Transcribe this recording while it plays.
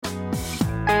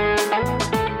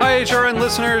HRN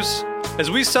listeners.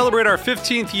 As we celebrate our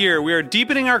 15th year, we are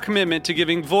deepening our commitment to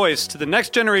giving voice to the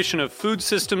next generation of food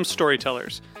systems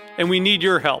storytellers, and we need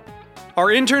your help. Our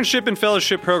internship and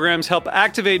fellowship programs help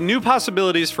activate new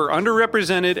possibilities for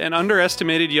underrepresented and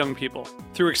underestimated young people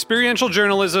through experiential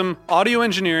journalism, audio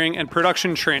engineering, and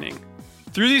production training.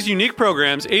 Through these unique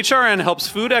programs, HRN helps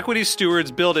food equity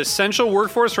stewards build essential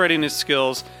workforce readiness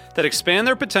skills that expand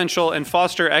their potential and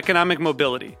foster economic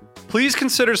mobility. Please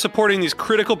consider supporting these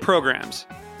critical programs.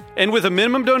 And with a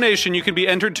minimum donation, you can be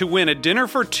entered to win a dinner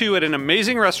for two at an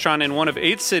amazing restaurant in one of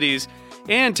 8 cities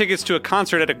and tickets to a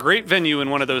concert at a great venue in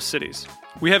one of those cities.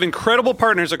 We have incredible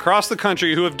partners across the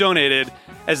country who have donated,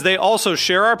 as they also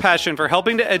share our passion for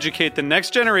helping to educate the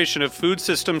next generation of food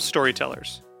systems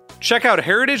storytellers. Check out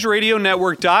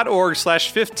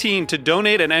heritageradionetwork.org/15 to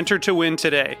donate and enter to win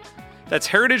today. That's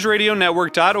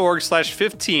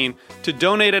heritageradionetwork.org/15 to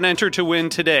donate and enter to win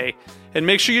today. And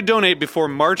make sure you donate before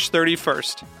March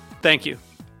 31st. Thank you.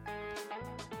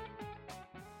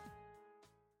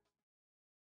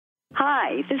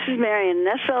 Hi, this is Marion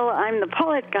Nessel. I'm the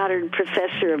Paulette Goddard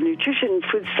Professor of Nutrition and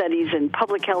Food Studies and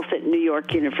Public Health at New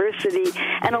York University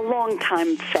and a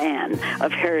longtime fan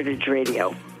of Heritage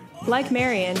Radio. Like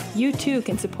Marion, you too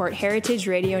can support Heritage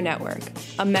Radio Network,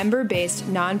 a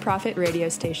member-based nonprofit radio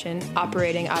station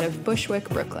operating out of Bushwick,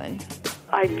 Brooklyn.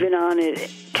 I've been on it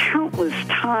countless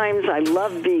times. I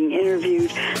love being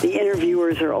interviewed. The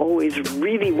interviewers are always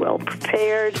really well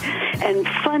prepared and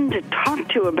fun to talk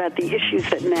to about the issues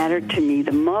that matter to me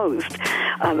the most,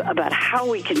 about how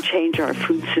we can change our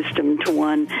food system to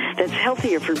one that's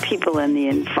healthier for people and the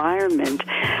environment.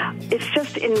 It's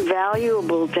just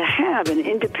invaluable to have an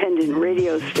independent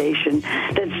radio station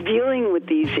that's dealing with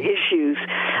these issues.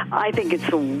 I think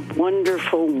it's a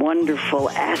wonderful, wonderful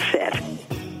asset.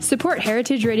 Support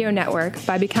Heritage Radio Network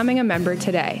by becoming a member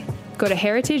today. Go to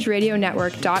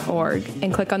heritageradionetwork.org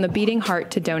and click on the beating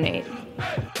heart to donate.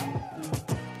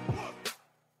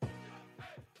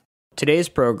 Today's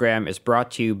program is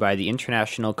brought to you by the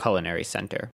International Culinary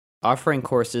Center, offering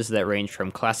courses that range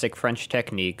from classic French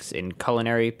techniques in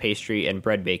culinary, pastry, and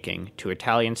bread baking to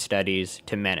Italian studies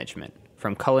to management,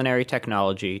 from culinary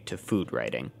technology to food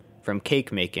writing. From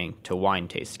cake making to wine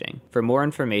tasting. For more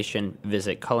information,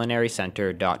 visit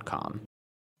culinarycenter.com.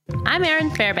 I'm Erin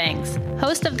Fairbanks,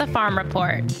 host of The Farm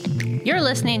Report. You're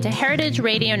listening to Heritage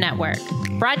Radio Network,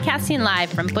 broadcasting live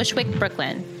from Bushwick,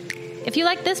 Brooklyn. If you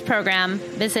like this program,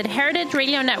 visit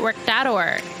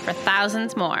heritageradionetwork.org for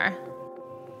thousands more.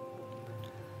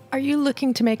 Are you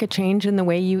looking to make a change in the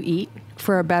way you eat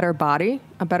for a better body,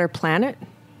 a better planet,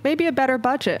 maybe a better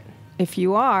budget? If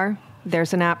you are,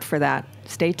 there's an app for that.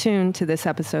 Stay tuned to this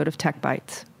episode of Tech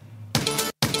Bites.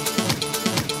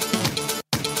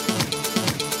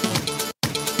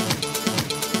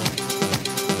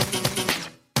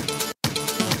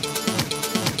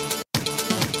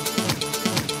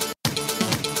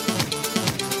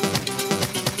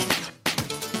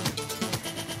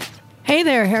 Hey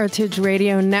there, Heritage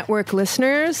Radio Network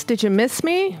listeners. Did you miss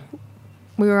me?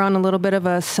 We were on a little bit of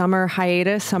a summer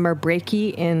hiatus, summer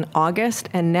breaky in August,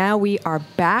 and now we are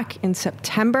back in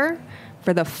September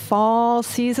for the fall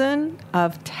season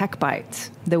of Tech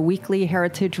Bites, the weekly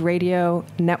Heritage Radio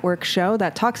Network show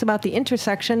that talks about the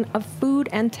intersection of food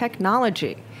and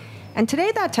technology. And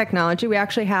today, that technology we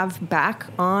actually have back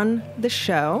on the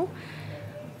show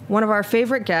one of our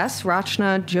favorite guests,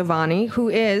 Rachna Govani, who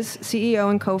is CEO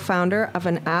and co-founder of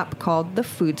an app called the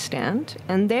Foodstand,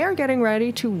 and they are getting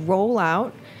ready to roll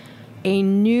out a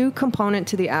new component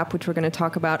to the app, which we're going to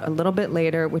talk about a little bit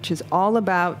later, which is all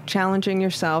about challenging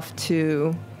yourself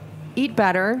to eat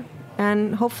better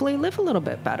and hopefully live a little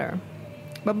bit better.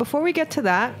 But before we get to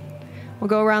that, we'll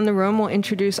go around the room. We'll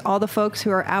introduce all the folks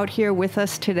who are out here with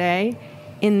us today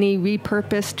in the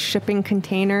repurposed shipping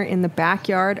container in the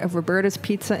backyard of Roberta's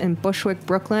Pizza in Bushwick,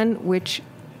 Brooklyn, which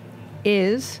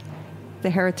is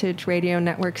the Heritage Radio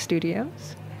Network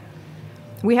studios.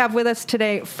 We have with us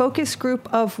today focus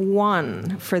group of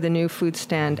one for the new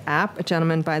Foodstand app, a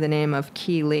gentleman by the name of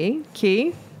Khee Lee.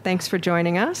 Khee, thanks for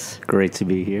joining us. Great to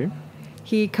be here.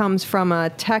 He comes from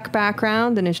a tech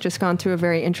background and has just gone through a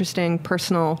very interesting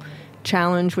personal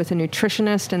challenge with a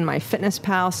nutritionist and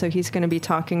MyFitnessPal, so he's going to be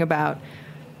talking about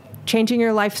changing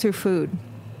your life through food.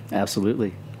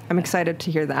 Absolutely. I'm excited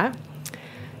to hear that.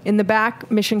 In the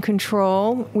back, Mission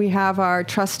Control, we have our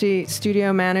trusty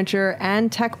studio manager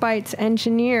and Tech Bites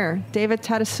engineer, David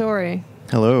Tadasori.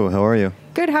 Hello, how are you?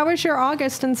 Good. How was your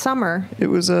August and summer? It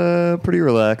was pretty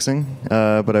relaxing,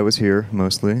 but I was here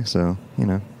mostly, so, you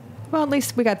know. Well, at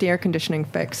least we got the air conditioning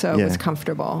fixed, so it was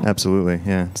comfortable. Absolutely,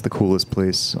 yeah. It's the coolest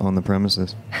place on the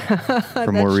premises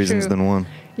for more reasons than one.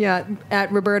 Yeah,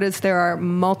 at Roberta's, there are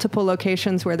multiple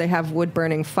locations where they have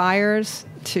wood-burning fires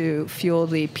to fuel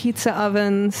the pizza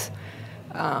ovens,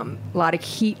 a lot of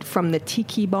heat from the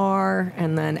tiki bar,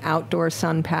 and then outdoor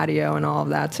sun patio and all of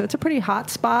that. So it's a pretty hot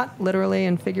spot, literally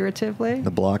and figuratively. The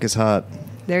block is hot.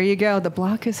 There you go. The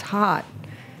block is hot.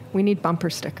 We need bumper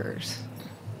stickers.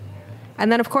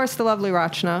 And then, of course, the lovely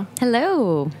Rachna.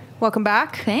 Hello. Welcome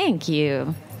back. Thank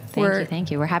you.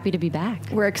 Thank you. We're happy to be back.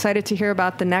 We're excited to hear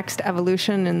about the next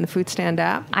evolution in the Foodstand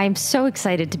app. I'm so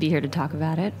excited to be here to talk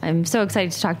about it. I'm so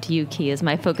excited to talk to you, Khee, as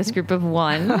my focus group of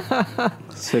one.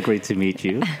 So great to meet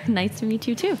you. Nice to meet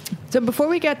you, too. So before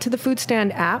we get to the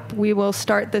Foodstand app, we will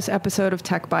start this episode of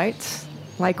Tech Bites,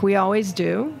 like we always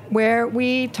do, where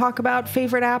we talk about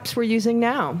favorite apps we're using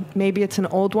now. Maybe it's an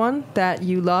old one that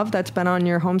you love that's been on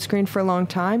your home screen for a long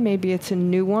time. Maybe it's a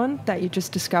new one that you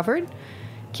just discovered.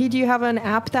 Khee, do you have an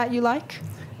app that you like?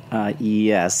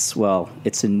 Yes. Well,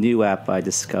 it's a new app I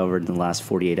discovered in the last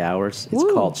 48 hours. It's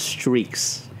called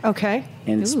Streaks. Okay.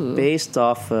 And it's based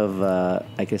off of,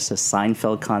 I guess, a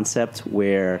Seinfeld concept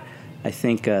where I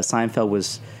think Seinfeld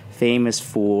was famous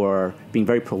for being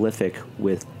very prolific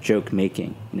with joke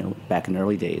making, back in the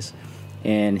early days.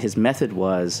 And his method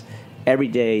was every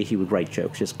day he would write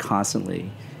jokes just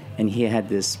constantly. And he had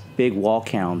this big wall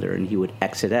calendar and he would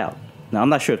X it out. Now, I'm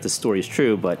not sure if this story is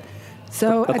true, but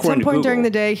so at some point during the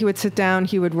day, he would sit down,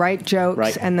 he would write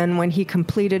jokes, and then when he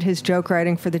completed his joke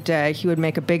writing for the day, he would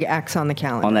make a big X on the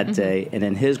calendar. On that day. And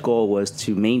then his goal was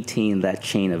to maintain that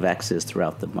chain of X's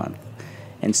throughout the month.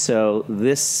 And so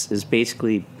this is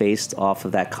basically based off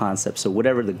of that concept. So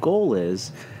whatever the goal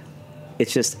is,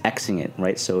 it's just Xing it,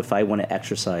 right? So if I want to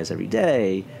exercise every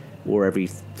day or every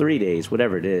 3 days,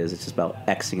 whatever it is, it's just about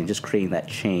Xing and just creating that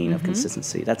chain of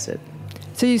consistency. That's it.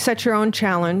 So you set your own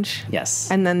challenge.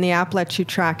 Yes. And then the app lets you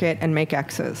track it and make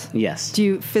X's. Yes. Do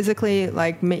you physically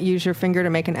use your finger to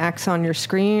make an X on your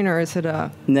screen, or is it a...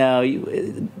 No,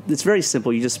 it's very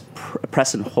simple. You just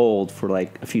press and hold for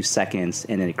a few seconds,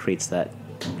 and then it creates that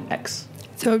X.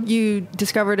 So you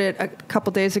discovered it a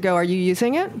couple days ago. Are you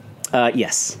using it?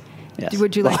 Yes. Yes.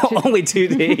 Would you like to... Only 2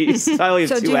 days. I only have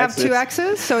so 2 do you X's. have 2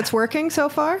 X's? So it's working so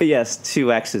far? Yes,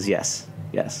 2 X's, yes.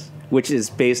 Yes. Which is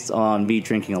based on me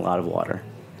drinking a lot of water.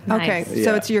 Nice. Okay,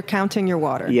 so you're counting your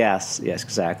water. Yes,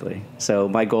 exactly. So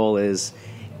my goal is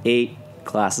 8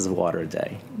 glasses of water a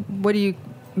day. What do you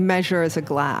measure as a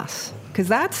glass? Because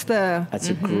that's a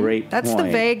great point. That's the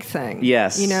vague thing.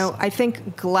 Yes. I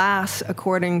think glass,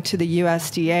 according to the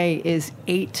USDA, is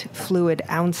 8 fluid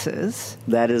ounces.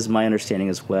 That is my understanding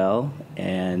as well.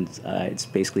 And it's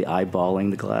basically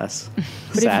eyeballing the glass.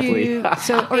 Sadly.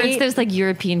 Or it's those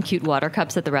European cute water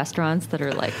cups at the restaurants that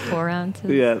are 4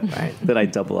 ounces. Yeah, right. Then I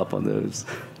double up on those.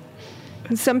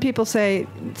 Some people,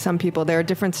 there are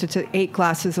different statistics. 8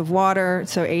 glasses of water,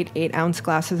 so 8-ounce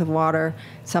glasses of water.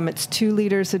 Some it's 2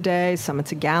 liters a day, some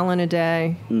it's a gallon a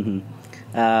day.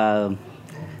 Mm-hmm.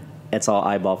 It's all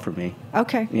eyeball for me.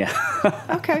 Okay. Yeah.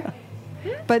 Okay.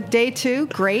 But day 2,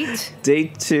 great. Day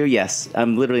 2, yes.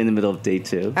 I'm literally in the middle of day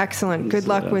 2. Excellent. Good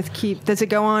luck with keep. Does it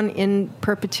go on in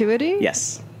perpetuity?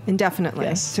 Yes. Indefinitely?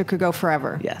 Yes. So it could go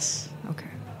forever? Yes. Okay.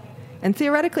 And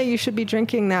theoretically, you should be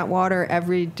drinking that water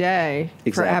every day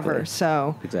forever.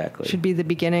 So it should be the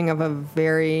beginning of a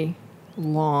very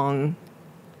long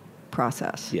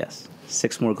process. Yes.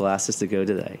 6 more glasses to go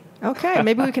today. Okay.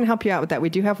 Maybe we can help you out with that. We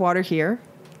do have water here.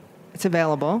 It's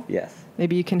available. Yes.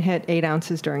 Maybe you can hit 8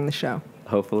 ounces during the show.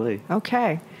 Hopefully.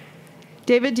 Okay.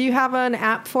 David, do you have an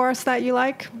app for us that you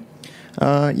like?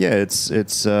 Yeah,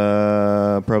 it's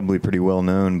probably pretty well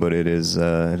known, but it is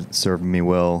served me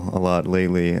well a lot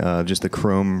lately. Just the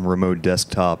Chrome Remote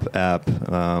Desktop app,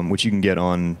 which you can get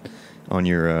on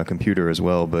your computer as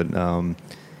well. But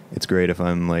it's great if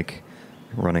I'm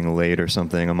running late or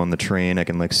something. I'm on the train. I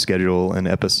can schedule an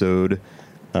episode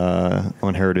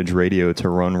on Heritage Radio to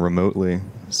run remotely.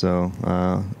 So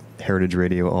Heritage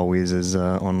Radio always is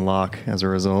on lock as a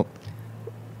result.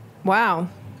 Wow.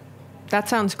 That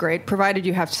sounds great, provided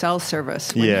you have cell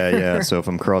service. Yeah. So if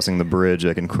I'm crossing the bridge,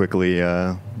 I can quickly,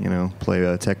 play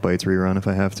a Tech Bites rerun if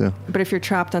I have to. But if you're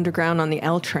trapped underground on the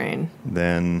L train,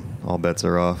 then all bets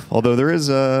are off. Although there's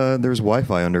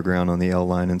Wi-Fi underground on the L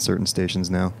line in certain stations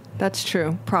now. That's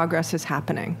true. Progress is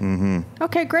happening. Mm-hmm.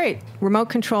 Okay, great. Remote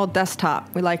control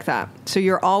desktop. We like that. So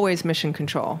you're always mission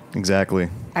control. Exactly.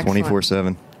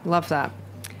 24/7. Love that.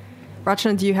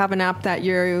 Rachna, do you have an app that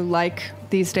you like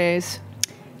these days?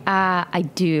 I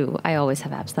do. I always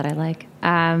have apps that I like.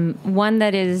 One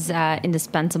that is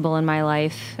indispensable in my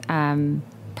life,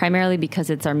 primarily because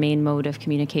it's our main mode of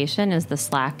communication, is the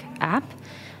Slack app.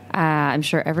 I'm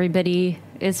sure everybody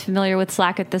is familiar with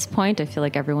Slack at this point. I feel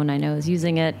like everyone I know is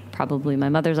using it. Probably my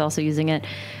mother's also using it.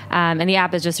 And the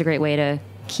app is just a great way to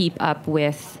keep up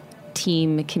with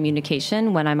team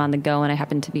communication when I'm on the go, and I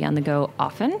happen to be on the go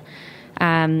often.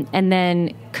 And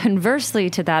then conversely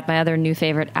to that, my other new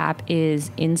favorite app is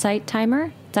Insight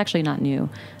Timer. It's actually not new.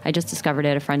 I just discovered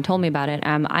it. A friend told me about it.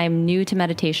 I'm new to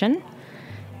meditation,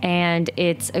 and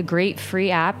it's a great free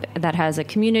app that has a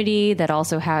community that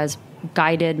also has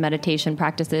guided meditation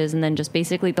practices. And then just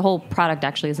basically the whole product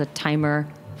actually is a timer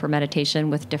for meditation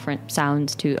with different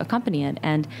sounds to accompany it.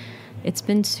 And it's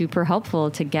been super helpful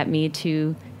to get me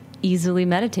to easily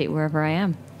meditate wherever I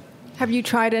am. Have you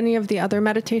tried any of the other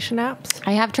meditation apps?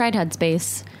 I have tried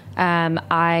Headspace.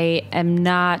 I am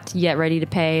not yet ready to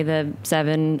pay the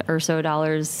 $7 or so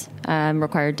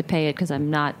required to pay it because I'm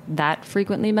not that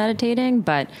frequently meditating.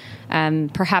 But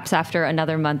perhaps after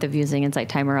another month of using Insight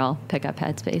Timer, I'll pick up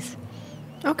Headspace.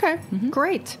 Okay,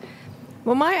 great.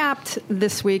 Well, my app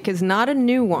this week is not a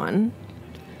new one,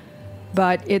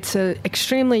 but it's an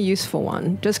extremely useful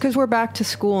one. Just because we're back to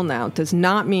school now does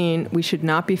not mean we should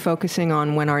not be focusing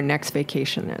on when our next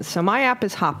vacation is. So my app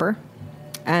is Hopper,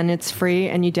 and it's free,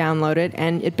 and you download it,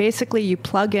 and it basically, you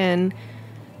plug in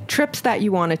trips that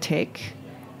you want to take,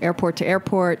 airport to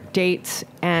airport, dates,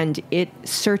 and it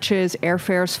searches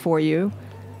airfares for you.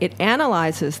 It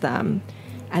analyzes them,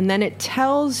 and then it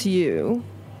tells you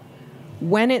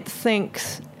when it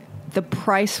thinks the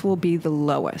price will be the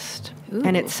lowest. Ooh.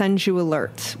 And it sends you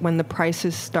alerts when the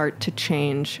prices start to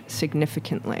change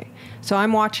significantly. So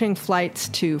I'm watching flights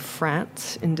to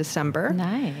France in December.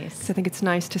 Nice. So I think it's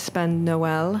nice to spend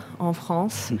Noël en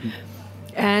France.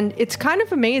 And it's kind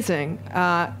of amazing.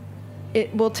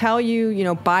 It will tell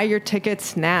you, buy your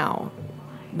tickets now.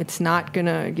 It's not going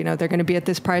to, they're going to be at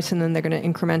this price and then they're going to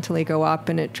incrementally go up,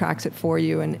 and it tracks it for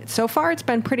you. And so far it's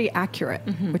been pretty accurate,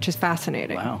 which is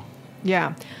fascinating. Wow.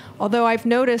 Yeah. Although I've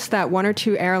noticed that one or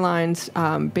two airlines,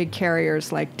 big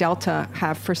carriers like Delta,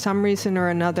 have for some reason or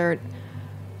another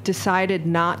decided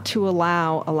not to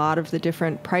allow a lot of the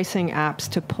different pricing apps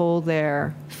to pull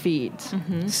their feeds.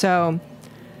 So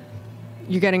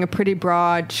you're getting a pretty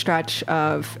broad stretch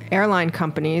of airline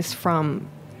companies from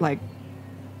like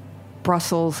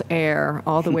Brussels Air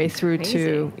all the way through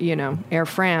to, Air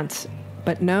France,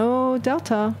 but no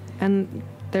Delta. And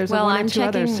there's one or two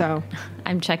others. So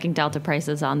I'm checking Delta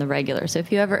prices on the regular. So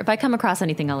if I come across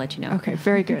anything, I'll let you know. Okay,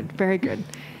 very good, very good.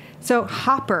 So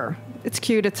Hopper, it's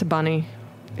cute. It's a bunny.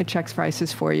 It checks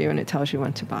prices for you and it tells you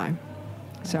when to buy.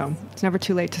 So it's never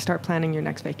too late to start planning your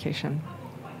next vacation.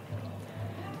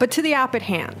 But to the app at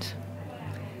hand,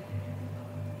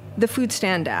 the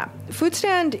Foodstand app.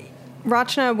 Foodstand,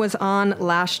 Rachna was on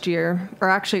last year, or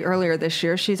actually earlier this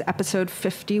year. She's episode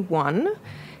 51.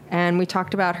 And we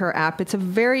talked about her app. It's a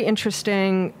very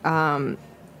interesting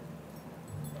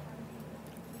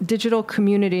digital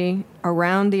community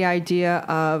around the idea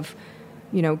of,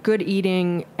 good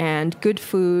eating and good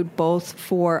food, both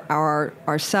for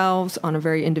ourselves on a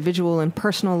very individual and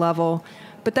personal level,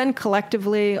 but then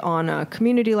collectively on a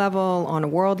community level, on a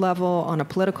world level, on a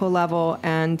political level.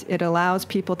 And it allows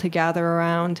people to gather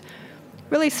around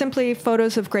really simply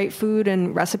photos of great food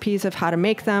and recipes of how to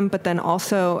make them, but then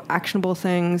also actionable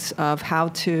things of how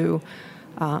to,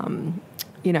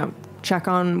 check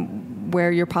on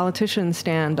where your politicians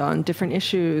stand on different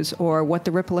issues, or what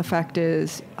the ripple effect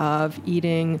is of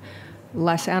eating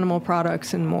less animal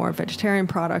products and more vegetarian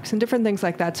products and different things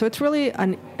like that. So it's really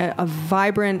a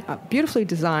vibrant, beautifully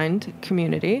designed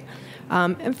community.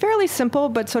 And fairly simple,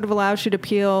 but sort of allows you to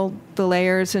peel the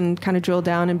layers and kind of drill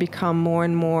down and become more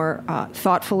and more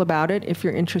thoughtful about it if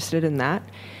you're interested in that.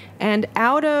 And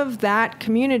out of that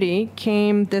community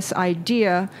came this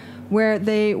idea where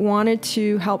they wanted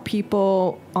to help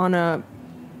people on a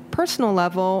personal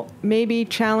level, maybe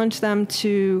challenge them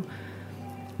to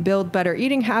build better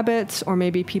eating habits, or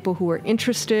maybe people who are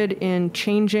interested in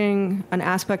changing an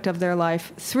aspect of their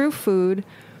life through food,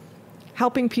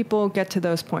 helping people get to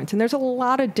those points. And there's a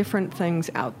lot of different things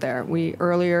out there. We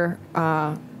earlier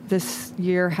this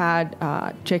year had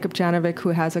Jacob Janovic, who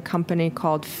has a company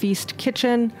called Feast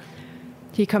Kitchen.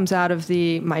 He comes out of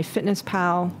the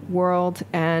MyFitnessPal world,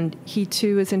 and he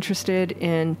too is interested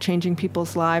in changing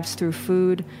people's lives through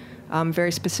food,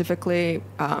 very specifically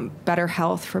better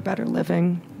health for better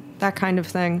living, that kind of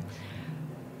thing.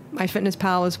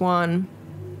 MyFitnessPal is one.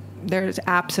 There's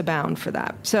apps abound for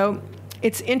that. So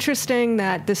it's interesting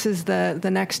that this is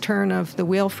the next turn of the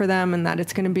wheel for them, and that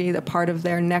it's going to be the part of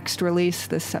their next release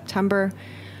this September,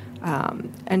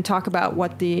 and talk about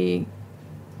what the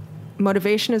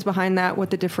motivation is behind that, what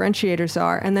the differentiators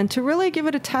are, and then to really give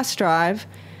it a test drive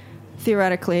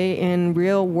theoretically in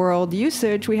real world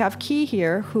usage, we have Khee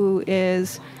here, who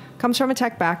comes from a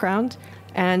tech background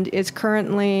and is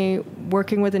currently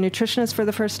working with a nutritionist for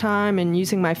the first time and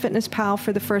using MyFitnessPal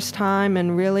for the first time,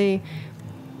 and really,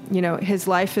 his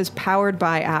life is powered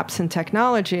by apps and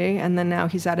technology, and then now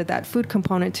he's added that food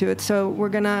component to it. So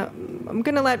I'm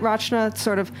gonna let Rachna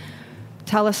sort of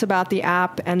tell us about the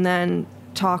app and then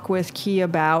talk with Khee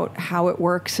about how it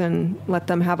works and let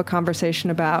them have a conversation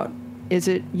about, is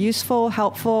it useful,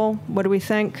 helpful, what do we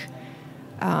think?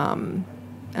 And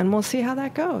we'll see how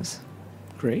that goes.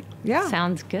 Great. Yeah.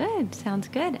 Sounds good.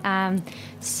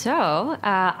 So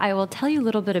I will tell you a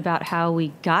little bit about how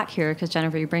we got here, because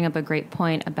Jennifer, you bring up a great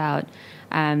point about,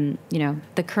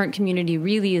 the current community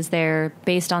really is there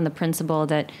based on the principle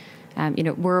that,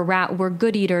 we're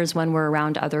good eaters when we're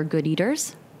around other good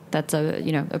eaters. That's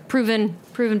a proven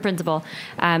principle,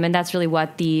 and that's really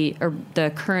what the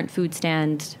current food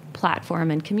stand platform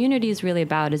and community is really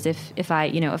about. Is if I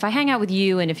hang out with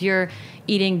you, and if you're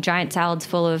eating giant salads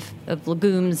full of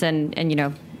legumes and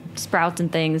sprouts and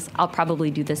things, I'll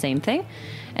probably do the same thing.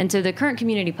 And so the current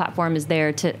community platform is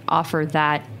there to offer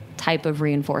that type of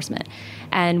reinforcement.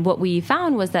 And what we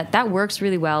found was that works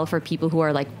really well for people who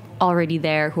are like already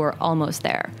there, who are almost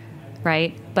there.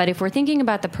 Right? But if we're thinking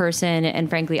about the person, and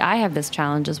frankly, I have this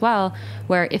challenge as well,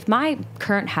 where if my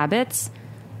current habits,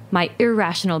 my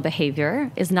irrational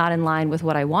behavior is not in line with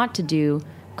what I want to do,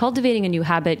 cultivating a new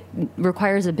habit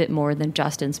requires a bit more than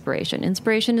just inspiration.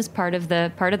 Inspiration is part of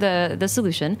the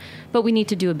solution, but we need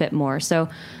to do a bit more. So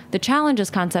the challenges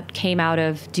concept came out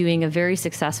of doing a very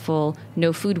successful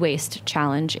no food waste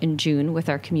challenge in June with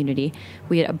our community.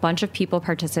 We had a bunch of people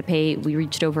participate. We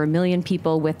reached over 1 million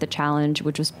people with the challenge,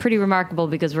 which was pretty remarkable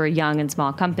because we're a young and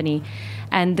small company.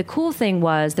 And the cool thing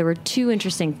was there were two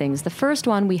interesting things. The first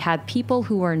one, we had people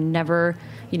who were never,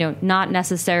 not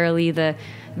necessarily the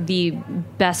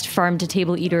best farm to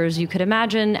table eaters you could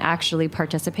imagine actually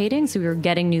participating. So we were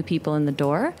getting new people in the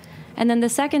door. And then the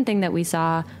second thing that we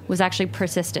saw was actually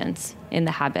persistence in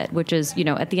the habit, which is,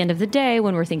 at the end of the day,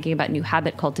 when we're thinking about new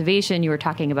habit cultivation, you were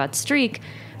talking about streak.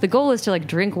 The goal is to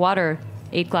drink water,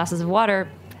 8 glasses of water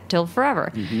till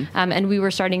forever. Mm-hmm. And we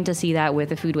were starting to see that with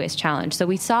the food waste challenge. So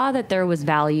we saw that there was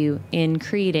value in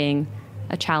creating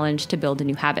a challenge to build a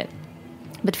new habit.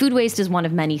 But food waste is one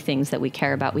of many things that we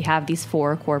care about. We have these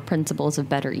 4 core principles of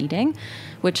better eating,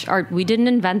 we didn't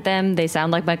invent them. They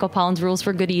sound like Michael Pollan's rules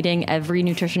for good eating. Every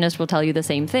nutritionist will tell you the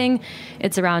same thing.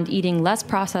 It's around eating less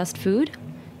processed food,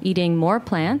 eating more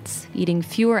plants, eating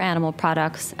fewer animal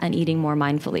products, and eating more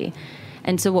mindfully.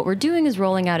 And so what we're doing is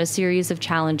rolling out a series of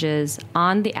challenges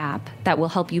on the app that will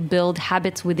help you build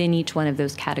habits within each one of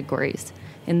those categories.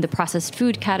 In the processed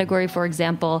food category, for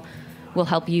example, will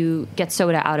help you get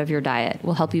soda out of your diet,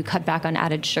 will help you cut back on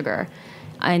added sugar.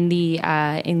 In the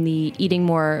eating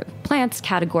more plants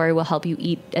category, will help you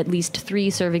eat at least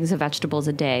 3 servings of vegetables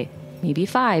a day, maybe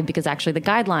 5, because actually the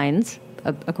guidelines,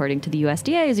 according to the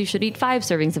USDA, is you should eat 5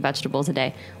 servings of vegetables a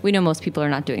day. We know most people are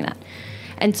not doing that.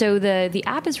 And so the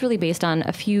app is really based on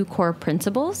a few core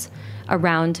principles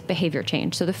around behavior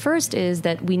change. So the first is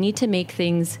that we need to make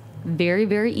things very,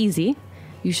 very easy.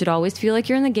 You should always feel like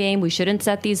you're in the game. We shouldn't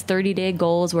set these 30-day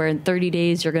goals where in 30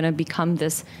 days you're going to become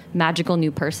this magical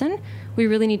new person. We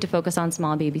really need to focus on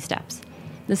small baby steps.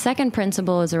 The second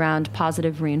principle is around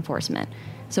positive reinforcement.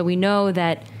 So we know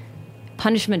that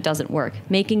punishment doesn't work.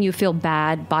 Making you feel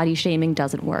bad, body shaming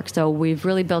doesn't work. So we've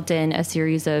really built in a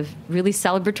series of really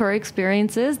celebratory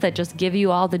experiences that just give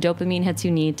you all the dopamine hits you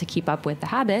need to keep up with the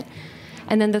habit.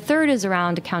 And then the third is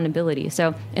around accountability.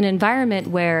 So an environment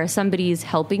where somebody's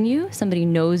helping you, somebody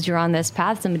knows you're on this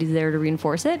path, somebody's there to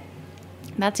reinforce it.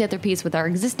 That's the other piece. With our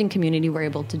existing community, we're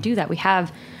able to do that. We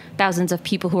have thousands of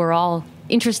people who are all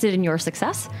interested in your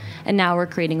success, and now we're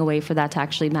creating a way for that to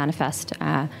actually manifest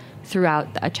throughout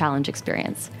a challenge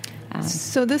experience.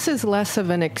 So this is less of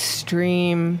an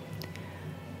extreme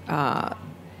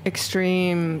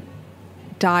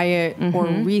diet or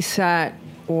reset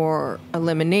or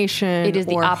elimination. It is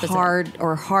the opposite.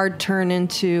 hard turn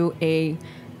into a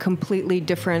completely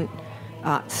different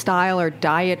style or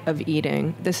diet of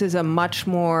eating. This is a much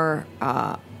more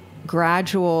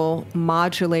gradual,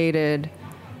 modulated,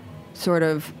 sort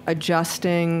of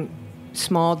adjusting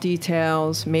small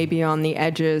details, maybe on the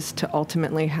edges, to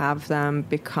ultimately have them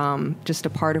become just a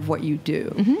part of what you do.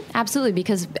 Mm-hmm. Absolutely,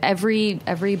 because every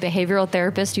behavioral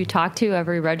therapist you talk to,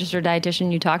 every registered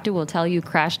dietitian you talk to will tell you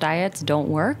crash diets don't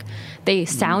work. They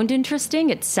sound interesting.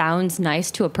 It sounds nice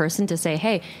to a person to say,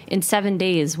 hey, in 7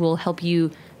 days we'll help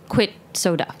you quit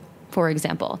soda. for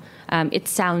example. It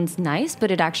sounds nice,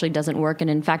 but it actually doesn't work. And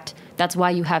in fact, that's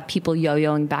why you have people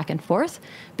yo-yoing back and forth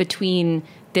between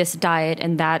this diet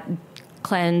and that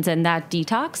cleanse and that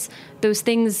detox. Those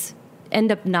things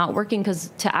end up not working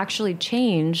because to actually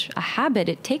change a habit,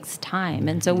 it takes time.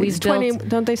 And so we've built...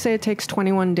 Don't they say it takes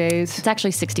 21 days? It's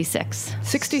actually 66.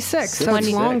 66, so it's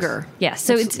longer. Yeah,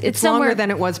 so it's longer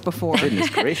than it was before. Goodness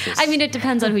gracious. I mean, it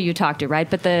depends on who you talk to, right?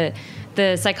 But the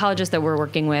psychologist that we're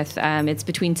working with, it's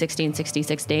between 60 and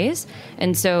 66 days.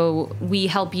 And so we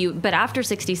help you. But after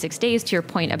 66 days, to your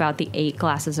point about the 8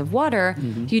 glasses of water,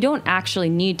 you don't actually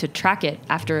need to track it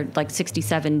after like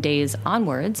 67 days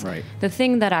onwards. Right. The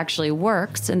thing that actually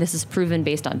works, and this is proven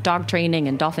based on dog training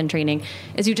and dolphin training,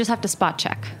 is you just have to spot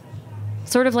check.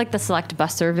 Sort of like the select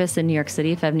bus service in New York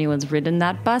City. If anyone's ridden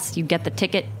that bus, you get the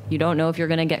ticket. You don't know if you're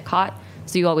going to get caught,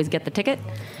 so you always get the ticket.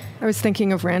 I was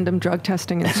thinking of random drug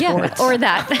testing in sports. Yeah, or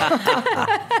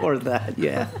that. Or that,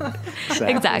 yeah.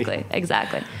 Exactly.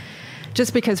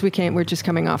 Just because we're just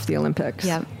coming off the Olympics.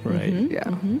 Yeah. Right.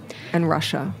 Yeah. And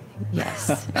Russia.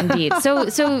 Yes, indeed. So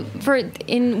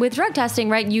with drug testing,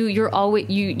 right?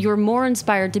 You're more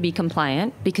inspired to be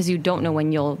compliant because you don't know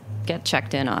when you'll get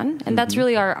checked in on, and that's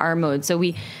really our mode. So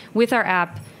with our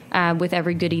app. With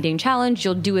every good eating challenge,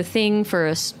 you'll do a thing for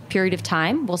a period of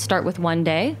time. We'll start with 1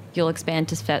 day. You'll expand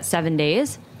to 7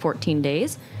 days, 14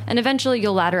 days. And eventually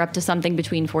you'll ladder up to something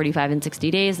between 45 and 60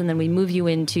 days. And then we move you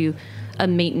into a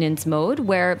maintenance mode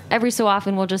where every so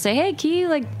often we'll just say, hey, Khee,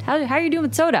 like, how are you doing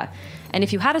with soda? And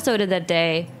if you had a soda that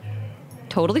day,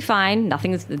 totally fine.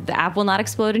 The app will not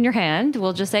explode in your hand.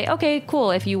 We'll just say, okay,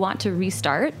 cool. If you want to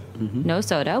restart, no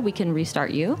soda, we can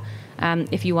restart you.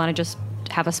 If you want to just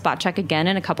have a spot check again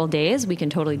in a couple days, we can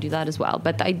totally do that as well.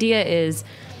 But the idea is,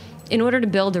 in order to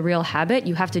build a real habit,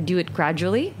 you have to do it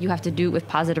gradually. You have to do it with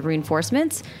positive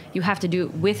reinforcements. You have to do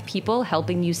it with people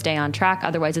helping you stay on track.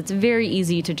 Otherwise, it's very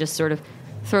easy to just sort of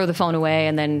throw the phone away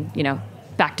and then,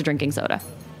 back to drinking soda.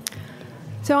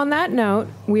 So on that note,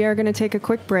 we are going to take a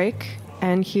quick break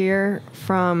and hear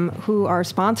from who our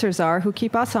sponsors are, who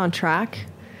keep us on track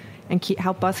and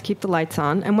help us keep the lights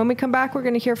on. And when we come back, we're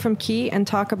going to hear from Khee and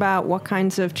talk about what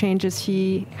kinds of changes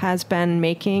he has been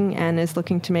making and is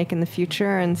looking to make in the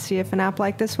future, and see if an app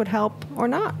like this would help or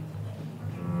not.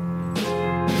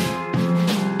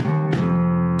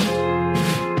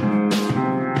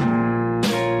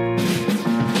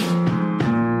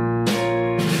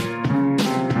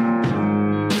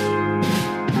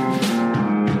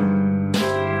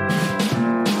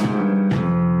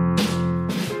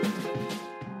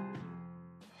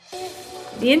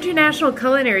 The International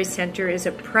Culinary Center is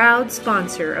a proud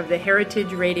sponsor of the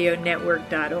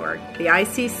HeritageRadioNetwork.org. The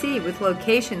ICC, with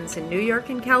locations in New York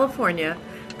and California,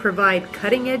 provide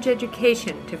cutting-edge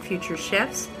education to future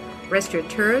chefs,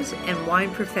 restaurateurs, and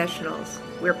wine professionals.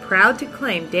 We're proud to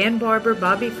claim Dan Barber,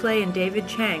 Bobby Flay, and David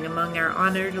Chang among our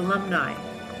honored alumni.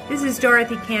 This is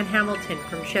Dorothy Cann Hamilton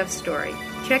from Chef Story.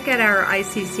 Check out our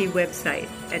ICC website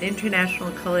at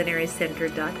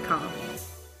internationalculinarycenter.com.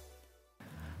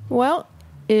 Well,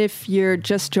 if you're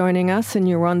just joining us and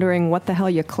you're wondering what the hell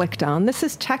you clicked on, this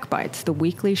is Tech Bites, the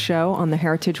weekly show on the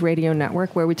Heritage Radio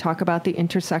Network where we talk about the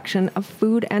intersection of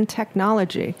food and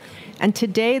technology. And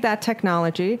today that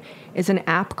technology is an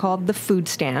app called the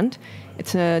Foodstand.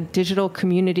 It's a digital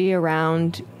community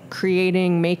around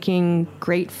creating, making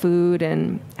great food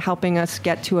and helping us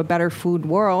get to a better food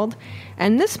world.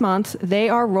 And this month they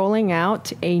are rolling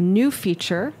out a new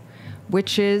feature,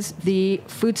 which is the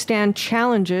Foodstand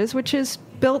Challenges, which is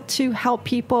built to help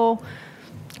people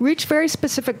reach very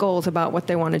specific goals about what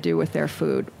they want to do with their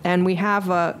food. And we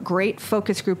have a great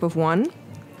focus group of one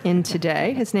in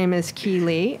today. His name is Khee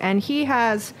Lee, and he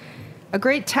has a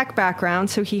great tech background,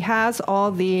 so he has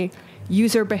all the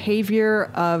user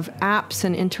behavior of apps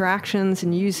and interactions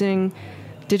and using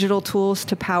digital tools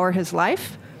to power his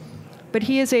life. But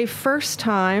he is a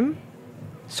first-time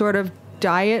sort of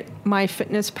diet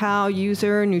MyFitnessPal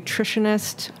user,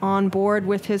 nutritionist on board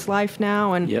with his life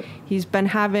now, and he's been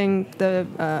having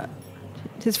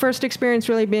his first experience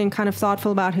really being kind of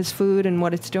thoughtful about his food and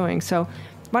what it's doing. So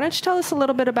why don't you tell us a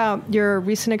little bit about your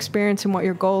recent experience and what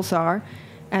your goals are,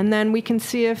 and then we can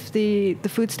see if the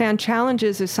Foodstand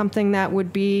Challenges is something that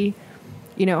would be,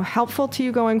 helpful to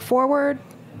you going forward.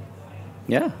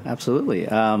 Yeah, absolutely.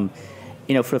 For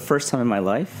the first time in my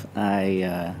life,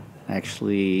 I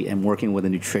actually am working with a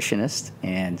nutritionist,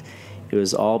 and it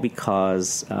was all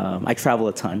because I travel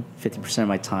a ton. 50% of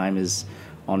my time is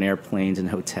on airplanes and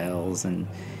hotels, and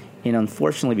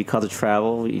unfortunately because of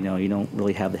travel, you don't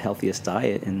really have the healthiest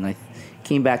diet. And I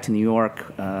came back to New York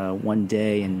one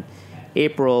day in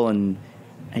April, and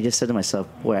I just said to myself,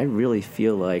 boy, I really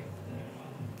feel like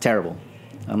terrible.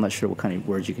 I'm not sure what kind of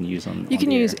words you can use on. You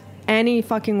can use any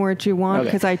fucking word you want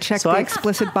because I checked the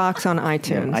explicit box on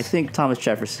iTunes. Yeah, I think Thomas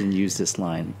Jefferson used this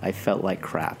line, "I felt like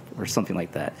crap," or something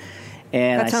like that.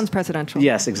 And that sounds presidential.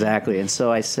 Yes, exactly. And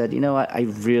so I said, I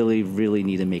really, really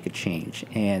need to make a change.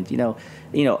 And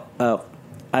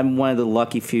I'm one of the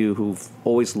lucky few who've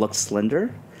always looked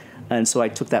slender, and so I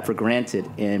took that for granted.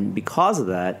 And because of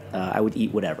that, I would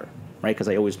eat whatever, right? Because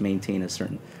I always maintain a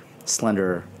certain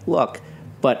slender look.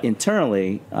 But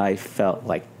internally, I felt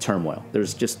like turmoil.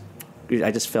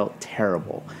 I just felt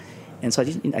terrible. And so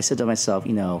I said to myself,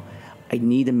 I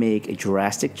need to make a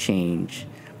drastic change.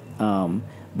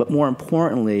 But more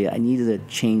importantly, I needed to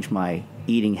change my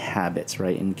eating habits,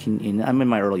 right? And I'm in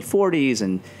my early 40s,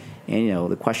 and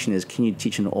the question is, can you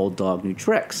teach an old dog new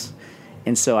tricks?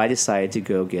 And so I decided to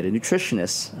go get a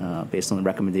nutritionist based on the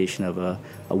recommendation of a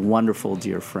wonderful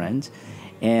dear friend.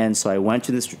 And so I went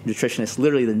to this nutritionist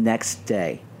literally the next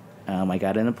day. I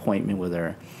got an appointment with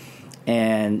her.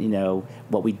 And,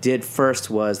 what we did first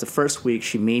was the first week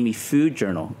she made me food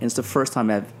journal. And it's the first time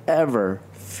I've ever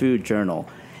food journal.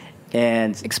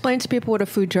 And explain to people what a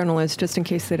food journal is, just in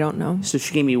case they don't know. So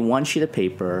she gave me one sheet of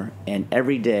paper, and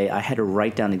every day I had to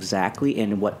write down exactly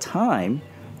in what time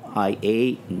I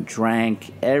ate and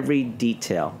drank, every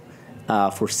detail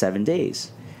for 7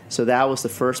 days. So that was the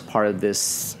first part of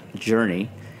this journey.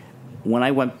 When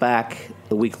I went back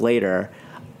a week later,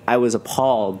 I was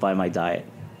appalled by my diet.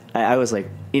 I was like,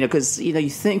 because, you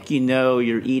think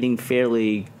you're eating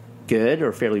fairly good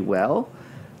or fairly well.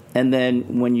 And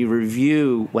then when you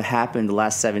review what happened the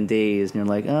last 7 days, and you're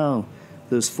like, oh,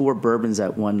 those 4 bourbons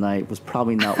at one night was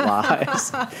probably not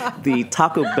wise. The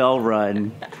Taco Bell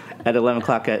run at 11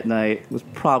 o'clock at night was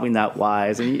probably not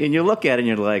wise. And you look at it and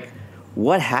you're like,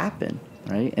 what happened?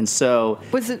 Right? And so...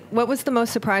 What was the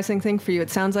most surprising thing for you? It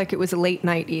sounds like it was late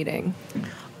night eating.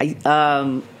 I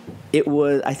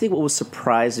think what was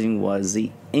surprising was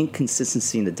the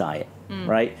inconsistency in the diet,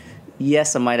 right?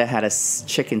 Yes, I might have had a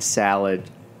chicken salad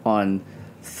on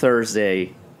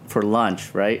Thursday for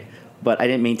lunch, right? But I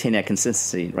didn't maintain that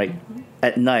consistency, right? Mm-hmm.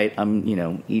 At night, I'm,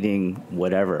 eating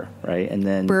whatever, right? And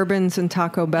then... bourbons and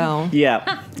Taco Bell.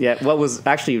 Yeah. What was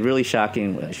actually really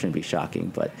shocking, well, it shouldn't be shocking,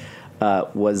 but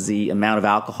was the amount of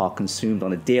alcohol consumed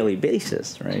on a daily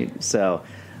basis, right? So,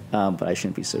 but I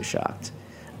shouldn't be so shocked.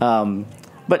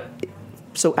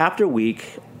 So after a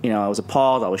week, I was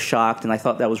appalled, I was shocked, and I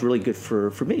thought that was really good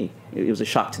for me. It was a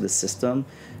shock to the system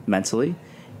mentally.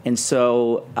 And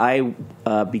so I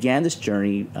began this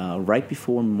journey right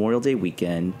before Memorial Day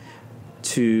weekend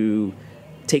to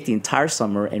take the entire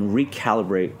summer and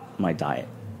recalibrate my diet.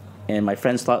 And my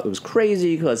friends thought it was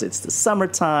crazy because it's the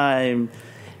summertime.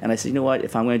 And I said, you know what,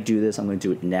 if I'm going to do this, I'm going to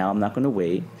do it now. I'm not going to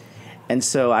wait. And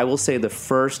so I will say the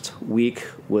first week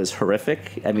was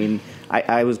horrific. I mean,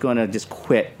 I was going to just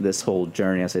quit this whole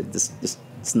journey. I said, this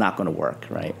it's not going to work,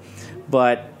 right?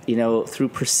 But, through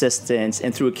persistence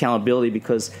and through accountability,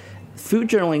 because food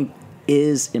journaling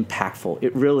is impactful.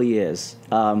 It really is,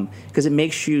 because it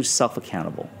makes you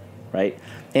self-accountable, right?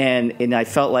 And I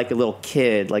felt like a little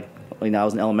kid, like I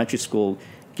was in elementary school,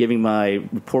 giving my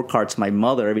report card to my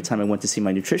mother every time I went to see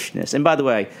my nutritionist. And by the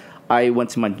way, I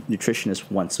went to my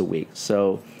nutritionist once a week.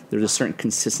 So there's a certain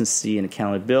consistency and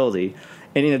accountability.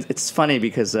 And it's funny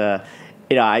because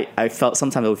I felt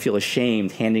sometimes I would feel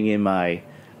ashamed handing in my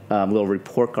little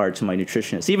report card to my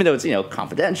nutritionist, even though it's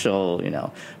confidential,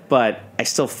 But I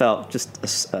still felt just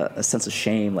a sense of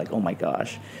shame, like, oh my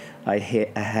gosh, I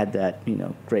had that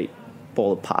great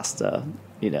bowl of pasta.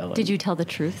 Did you tell the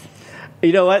truth?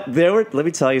 You know what? Let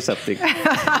me tell you something.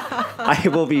 I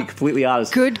will be completely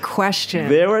honest. Good question.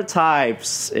 There were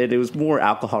times, and it was more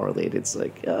alcohol related. It's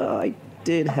like, I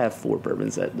did have 4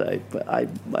 bourbons that night, but I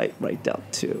might write down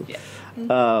 2. Yeah.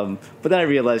 But then I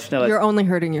realized, you're only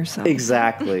hurting yourself.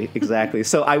 Exactly.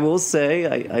 So I will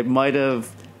say I might have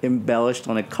embellished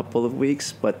on a couple of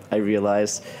weeks, but I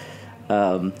realized,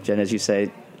 Jen, as you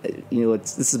say,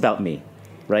 this is about me,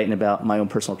 right? And about my own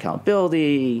personal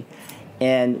accountability.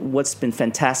 And what's been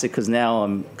fantastic, because now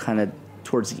I'm kind of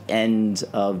towards the end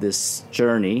of this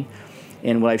journey,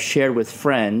 and what I've shared with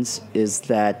friends is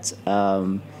that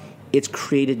it's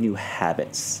created new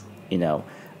habits. The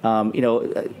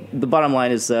bottom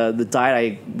line is the diet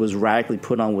I was radically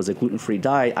put on was a gluten-free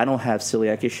diet. I don't have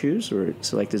celiac issues or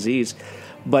celiac disease,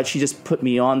 but she just put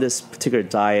me on this particular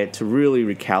diet to really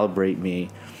recalibrate me.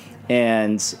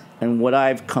 And what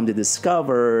I've come to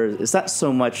discover is not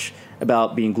so much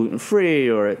about being gluten-free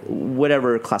or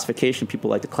whatever classification people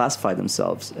like to classify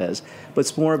themselves as, but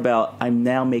it's more about I'm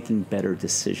now making better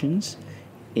decisions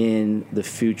in the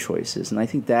food choices. And I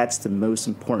think that's the most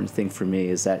important thing for me,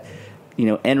 is that,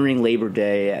 entering Labor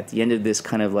Day, at the end of this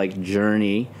kind of like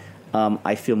journey,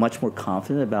 I feel much more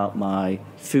confident about my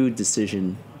food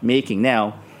decision making.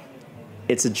 Now,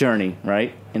 it's a journey,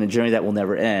 right? And a journey that will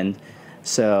never end.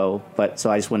 So I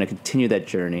just want to continue that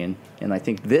journey. And I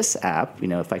think this app,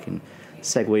 if I can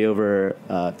segue over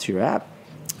to your app,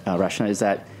 Rachna, is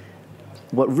that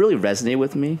what really resonated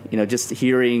with me, just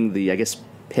hearing the,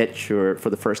 pitch for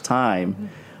the first time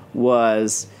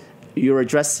was you're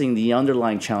addressing the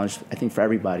underlying challenge, I think, for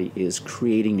everybody is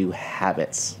creating new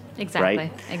habits. Exactly.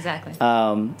 Right? Exactly.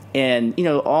 And,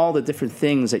 all the different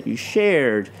things that you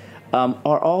shared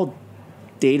are all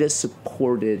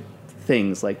data-supported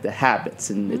things like the habits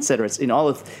and et cetera. All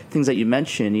the things that you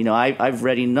mentioned, I've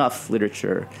read enough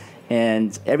literature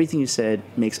and everything you said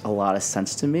makes a lot of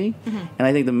sense to me. And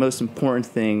I think the most important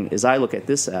thing as I look at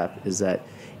this app is that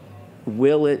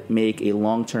will it make a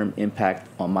long-term impact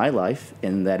on my life?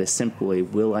 And that is simply,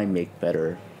 will I make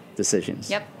better decisions?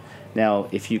 Yep. Now,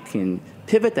 if you can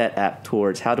pivot that app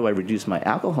towards how do I reduce my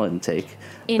alcohol intake,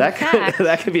 that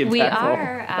could be impactful. We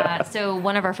are. So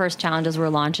one of our first challenges we're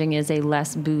launching is a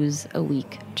less booze a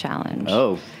week challenge.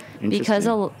 Oh, interesting.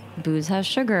 Because booze has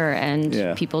sugar,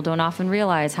 and people don't often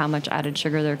realize how much added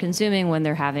sugar they're consuming when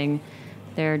they're having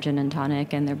their gin and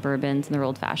tonic and their bourbons and their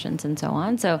old fashions and so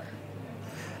on. So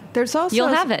there's also you'll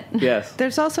have it. Yes.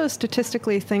 There's also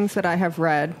statistically things that I have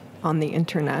read on the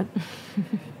internet.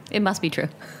 It must be true.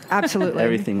 Absolutely.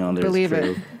 Everything on there Believe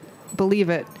is true. Believe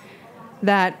it.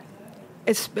 That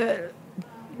it's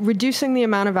reducing the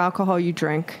amount of alcohol you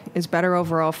drink is better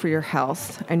overall for your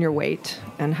health and your weight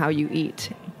and how you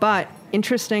eat. But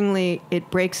interestingly, it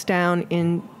breaks down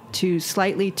into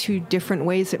slightly two different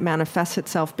ways it manifests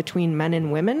itself between men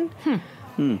and women.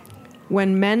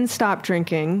 When men stop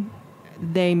drinking,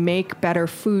 they make better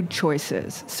food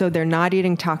choices. So they're not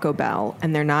eating Taco Bell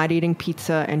and they're not eating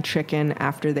pizza and chicken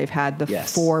after they've had the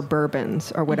 4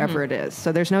 bourbons or whatever it is.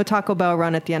 So there's no Taco Bell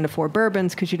run at the end of 4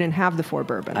 bourbons because you didn't have the 4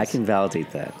 bourbons. I can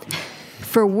validate that.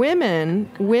 For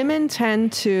women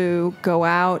tend to go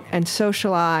out and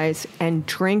socialize and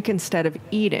drink instead of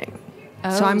eating.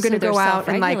 So I'm going to go out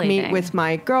and meet with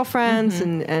my girlfriends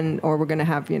or we're going to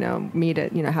have, meet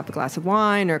at, have a glass of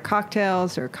wine or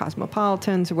cocktails or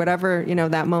cosmopolitans or whatever,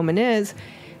 that moment is.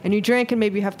 And you drink and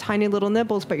maybe you have tiny little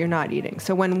nibbles, but you're not eating.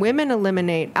 So when women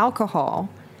eliminate alcohol,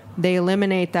 they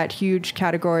eliminate that huge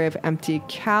category of empty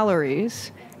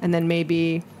calories and then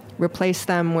maybe replace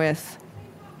them with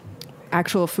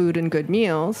actual food and good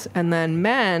meals. And then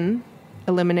men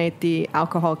eliminate the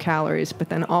alcohol calories, but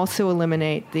then also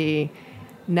eliminate the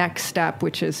next step,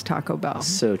 which is Taco Bell.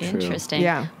 So true. Interesting.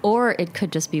 Yeah. Or it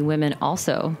could just be women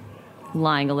also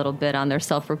lying a little bit on their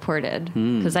self-reported.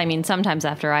 Because, sometimes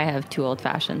after I have 2 old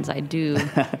fashions, I do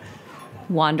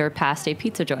wander past a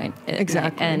pizza joint.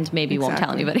 Exactly. And maybe won't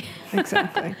tell anybody.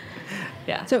 Exactly.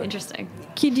 Yeah. So interesting.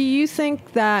 Khee, do you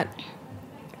think that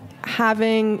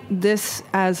having this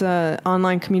as an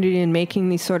online community and making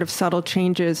these sort of subtle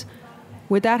changes,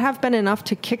 would that have been enough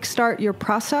to kickstart your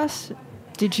process?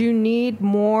 Did you need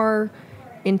more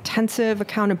intensive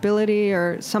accountability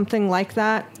or something like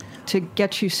that to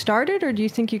get you started, or do you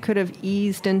think you could have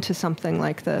eased into something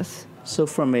like this? So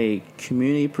from a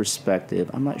community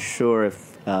perspective, I'm not sure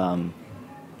if, I'm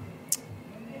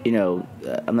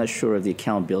not sure if the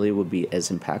accountability would be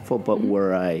as impactful, but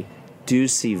where I do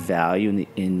see value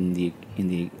in the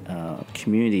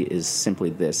community is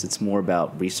simply this. It's more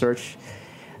about research.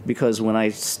 Because when I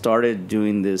started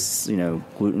doing this,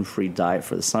 gluten-free diet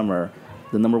for the summer,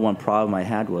 the number one problem I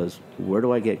had was, where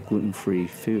do I get gluten-free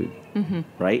food,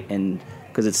 right? And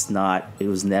because it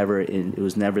was never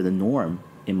the norm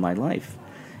in my life.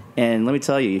 And let me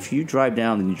tell you, if you drive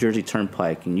down the New Jersey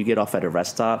Turnpike and you get off at a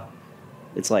rest stop,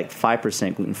 it's like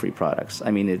 5% gluten-free products.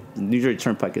 The New Jersey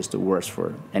Turnpike is the worst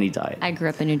for any diet. I grew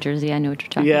up in New Jersey. I know what you're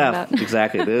talking about. Yeah,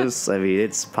 exactly. It's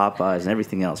Popeyes and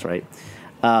everything else, right?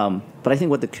 But I think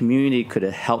what the community could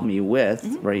have helped me with,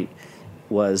 right,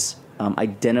 was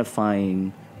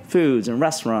identifying foods and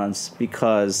restaurants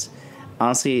because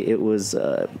honestly, it's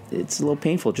a little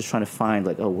painful just trying to find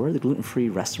where are the gluten-free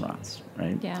restaurants,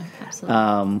 right? Yeah,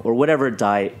 absolutely. Or whatever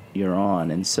diet you're on.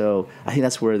 And so I think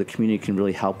that's where the community can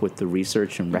really help with the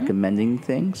research and recommending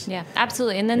things. Yeah,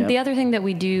 absolutely. And then the other thing that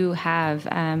we do have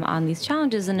on these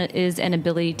challenges is an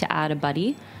ability to add a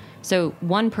buddy. So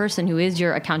one person who is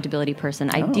your accountability person,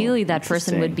 ideally that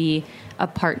person would be a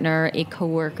partner, a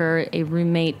coworker, a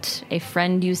roommate, a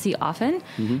friend you see often,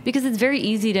 because it's very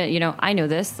easy to, I know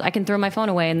this, I can throw my phone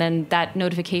away and then that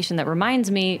notification that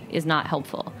reminds me is not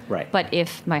helpful. Right. But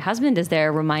if my husband is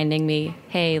there reminding me,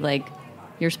 hey,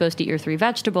 you're supposed to eat your 3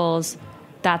 vegetables,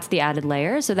 that's the added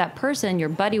layer. So that person, your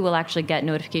buddy, will actually get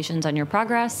notifications on your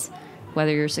progress,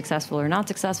 whether you're successful or not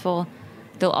successful.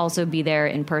 They'll also be there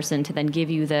in person to then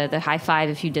give you the high five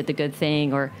if you did the good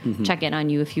thing, or check in on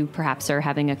you if you perhaps are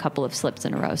having a couple of slips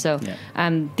in a row. So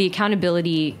the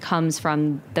accountability comes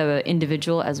from the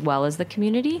individual as well as the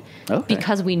community,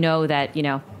 because we know that,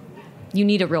 you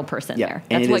need a real person there.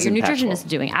 That's what your nutritionist is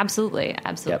doing. Absolutely.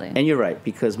 Absolutely. Yep. And you're right,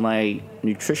 because my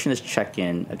nutritionist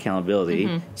check-in accountability,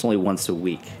 it's only once a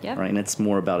week, right? And it's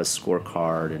more about a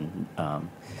scorecard and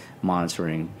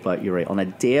monitoring. But you're right, on a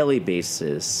daily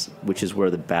basis, which is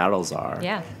where the battles are,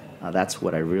 that's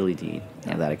what I really need,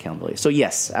 that accountability. So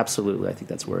yes, absolutely. I think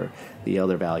that's where the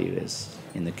other value is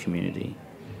in the community.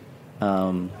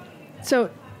 So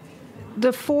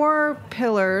the 4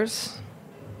 pillars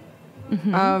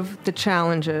of the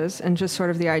challenges, and just sort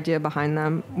of the idea behind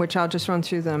them, which I'll just run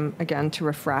through them again to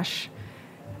refresh.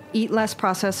 Eat less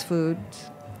processed foods,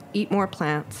 eat more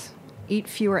plants, eat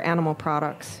fewer animal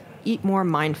products, eat more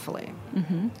mindfully.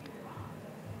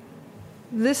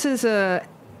 This is a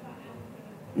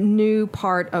new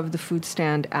part of the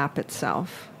Foodstand app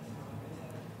itself.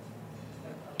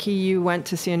 Khee, you went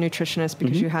to see a nutritionist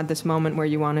because you had this moment where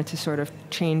you wanted to sort of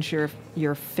change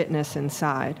your fitness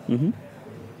inside.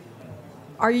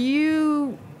 Are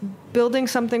you building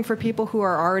something for people who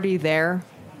are already there?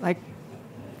 Like,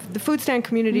 the Foodstand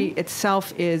community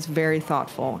itself is very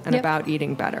thoughtful and about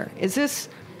eating better. Is this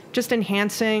just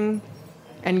enhancing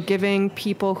and giving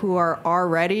people who are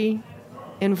already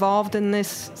involved in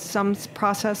some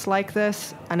process like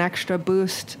this an extra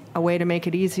boost, a way to make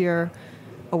it easier,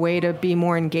 a way to be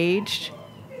more engaged?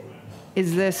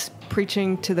 Is this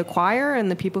preaching to the choir and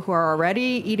the people who are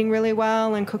already eating really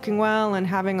well and cooking well and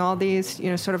having all these,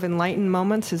 sort of enlightened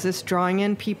moments? Is this drawing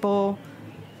in people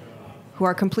who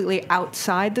are completely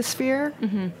outside the sphere?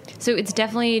 So it's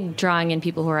definitely drawing in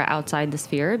people who are outside the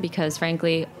sphere, because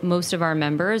frankly, most of our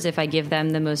members, if I give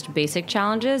them the most basic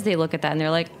challenges, they look at that and they're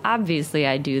like, obviously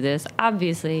I do this.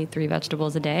 Obviously 3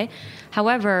 vegetables a day.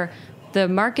 However, the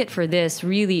market for this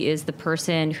really is the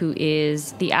person who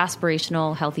is the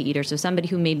aspirational healthy eater. So somebody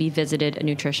who maybe visited a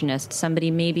nutritionist,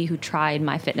 somebody maybe who tried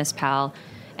MyFitnessPal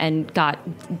and got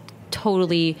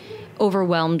totally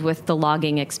overwhelmed with the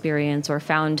logging experience, or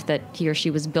found that he or she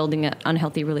was building an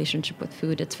unhealthy relationship with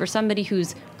food. It's for somebody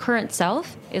whose current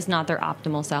self is not their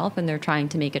optimal self and they're trying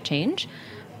to make a change,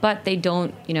 but they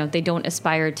don't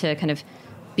aspire to kind of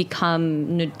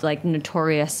become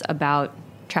notorious about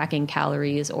tracking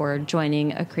calories or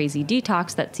joining a crazy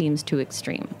detox that seems too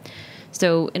extreme.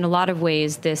 So in a lot of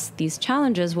ways, these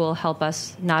challenges will help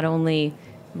us not only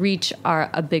reach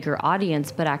a bigger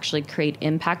audience, but actually create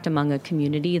impact among a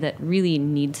community that really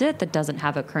needs it, that doesn't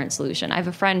have a current solution. I have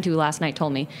a friend who last night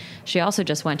told me she also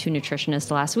just went to a nutritionist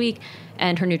last week,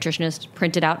 and her nutritionist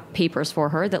printed out papers for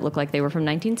her that looked like they were from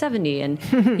 1970. And,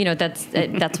 that's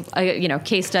a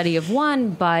case study of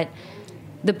one, but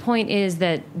the point is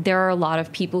that there are a lot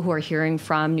of people who are hearing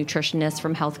from nutritionists,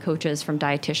 from health coaches, from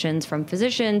dietitians, from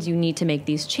physicians, you need to make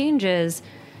these changes.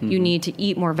 You need to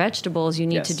eat more vegetables. You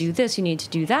need to do this. You need to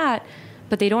do that.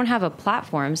 But they don't have a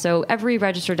platform. So every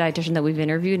registered dietitian that we've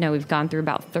interviewed, now we've gone through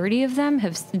about 30 of them,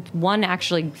 one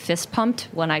actually fist pumped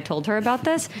when I told her about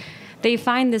this. They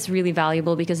find this really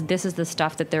valuable because this is the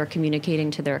stuff that they're communicating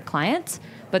to their clients,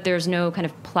 but there's no kind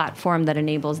of platform that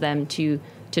enables them to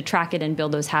track it and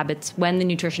build those habits when the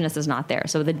nutritionist is not there.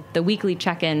 So the weekly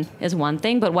check-in is one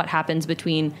thing, but what happens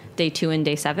between day 2 and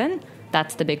day 7?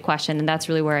 That's the big question, and that's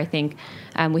really where I think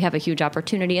we have a huge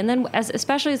opportunity. And then,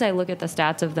 especially as I look at the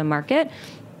stats of the market,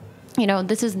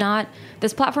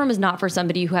 this platform is not for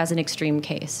somebody who has an extreme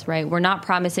case, right? We're not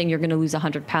promising you're going to lose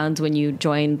 100 pounds when you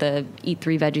join the Eat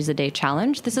 3 Veggies a Day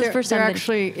challenge. This is for somebody. There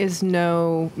actually is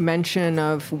no mention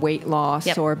of weight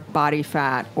loss or body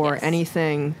fat or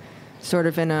anything sort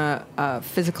of in a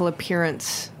physical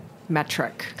appearance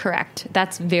metric. Correct.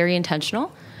 That's very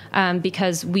intentional,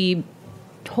 because we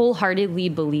wholeheartedly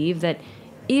believe that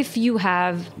if you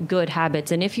have good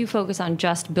habits and if you focus on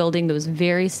just building those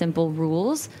very simple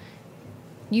rules,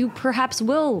 you perhaps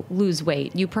will lose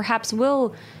weight. You perhaps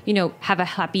will, have a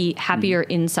happier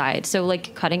inside. So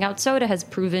like cutting out soda has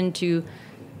proven to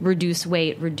reduce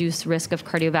weight, reduce risk of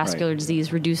cardiovascular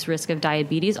disease, reduce risk of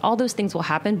diabetes. All those things will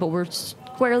happen, but we're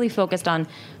squarely focused on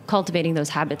cultivating those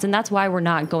habits. And that's why we're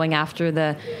not going after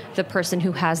the person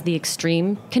who has the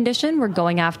extreme condition. We're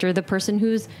going after the person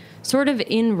who's sort of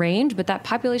in range, but that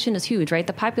population is huge, right?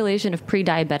 The population of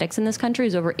pre-diabetics in this country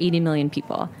is over 80 million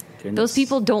people. Goodness. Those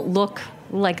people don't look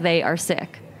like they are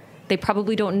sick. They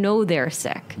probably don't know they're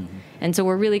sick. Mm-hmm. And so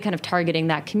we're really kind of targeting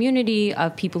that community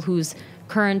of people whose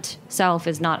current self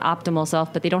is not optimal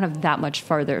self, but they don't have that much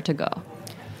farther to go.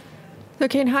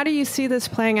 Okay, and how do you see this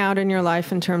playing out in your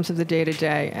life in terms of the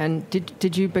day-to-day? And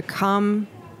did you become...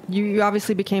 You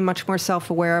obviously became much more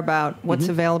self-aware about what's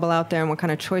available out there and what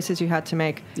kind of choices you had to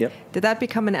make. Yep. Did that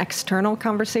become an external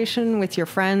conversation with your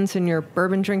friends and your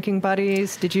bourbon drinking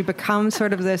buddies? Did you become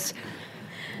sort of this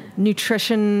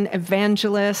nutrition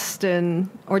evangelist,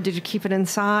 or did you keep it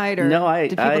inside? Or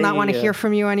did people not want to hear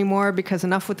from you anymore because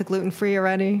enough with the gluten-free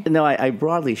already? No, I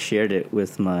broadly shared it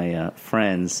with my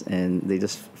friends, and they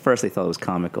thought it was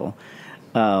comical.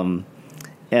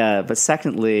 But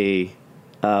secondly...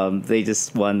 they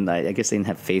just I guess they didn't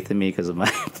have faith in me because of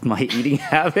my eating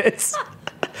habits.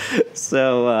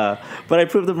 So, but I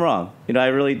proved them wrong. I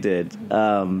really did.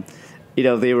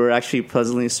 They were actually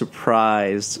pleasantly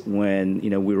surprised when,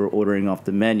 we were ordering off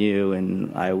the menu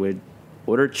and I would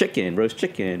order roast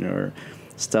chicken, or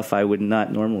stuff I would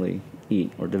not normally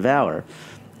eat or devour.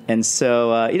 And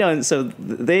so,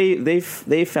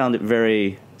 they found it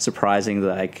very surprising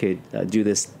that I could do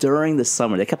this during the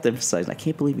summer. They kept emphasizing, I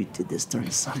can't believe you did this during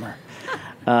the summer.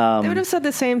 They would have said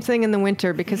the same thing in the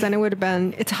winter, because then it would have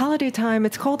been, it's holiday time,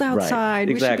 it's cold outside, right,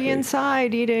 exactly. We should be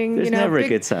inside eating, There's never a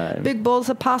good time. Big bowls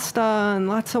of pasta and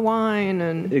lots of wine.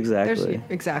 And Exactly.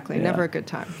 Yeah. Never a good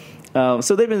time.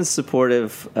 So they've been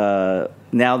supportive.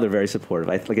 Now they're very supportive.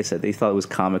 Like I said, they thought it was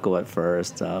comical at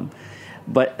first.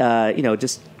 But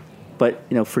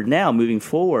for now, moving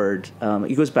forward,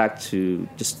 it goes back to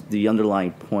just the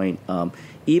underlying point.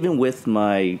 Even with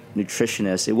my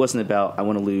nutritionist, it wasn't about I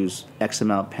want to lose X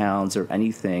amount of pounds or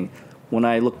anything. When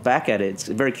I look back at it, it's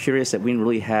very curious that we didn't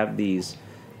really have these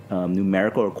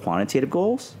numerical or quantitative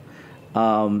goals.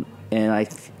 And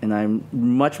I'm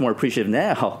much more appreciative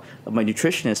now of my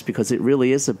nutritionist, because it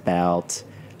really is about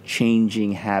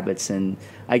changing habits. And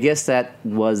I guess that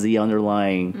was the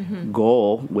underlying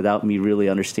goal, without me really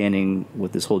understanding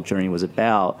what this whole journey was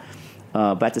about.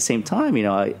 But at the same time,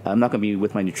 I'm not going to be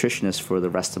with my nutritionist for the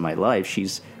rest of my life.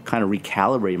 She's kind of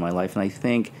recalibrating my life, and I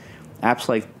think apps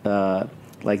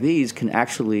like these can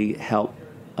actually help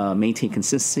maintain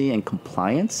consistency and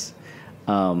compliance.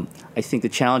 I think the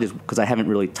challenge is, because I haven't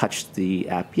really touched the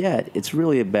app yet, it's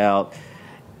really about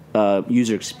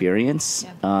user experience.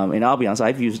 And I'll be honest,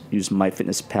 I've used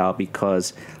MyFitnessPal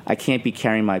because I can't be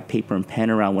carrying my paper and pen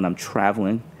around when I'm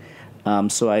traveling.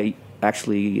 So I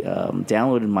actually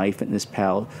downloaded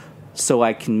MyFitnessPal so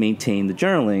I can maintain the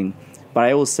journaling. But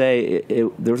I will say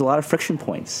there was a lot of friction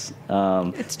points.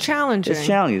 It's challenging. It's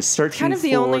challenging. Searching kind of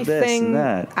the for only this thing and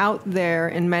that. out there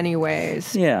in many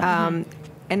ways. Yeah.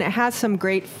 And it has some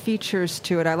great features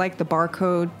to it. I like the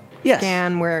barcode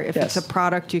scan, where if it's a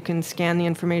product, you can scan the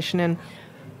information in.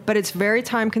 But it's very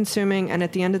time consuming, and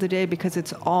at the end of the day, because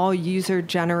it's all user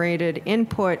generated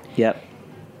input,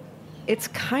 it's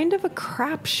kind of a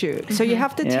crapshoot. So you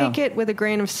have to take it with a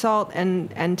grain of salt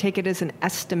and take it as an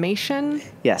estimation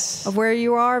of where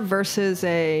you are versus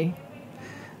a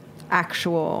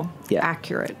actual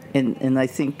accurate. And I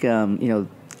think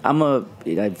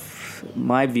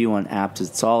my view on apps is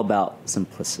it's all about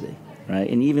simplicity, right?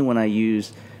 And even when I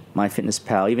use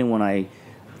MyFitnessPal, even when I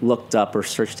looked up or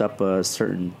searched up a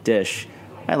certain dish,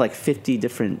 I had like 50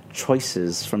 different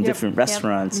choices from different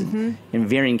restaurants and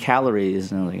varying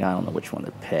calories, and I'm like, I don't know which one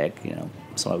to pick,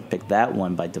 so I would pick that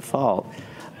one by default.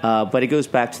 But it goes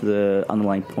back to the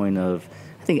underlying point of,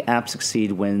 I think apps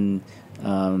succeed when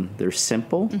they're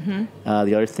simple. The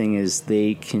other thing is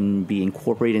they can be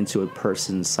incorporated into a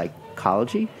person's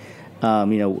psychology.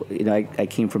 I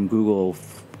came from Google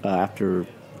after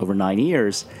over 9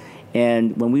 years,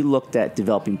 and when we looked at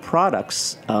developing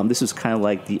products, this was kind of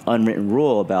like the unwritten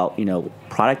rule about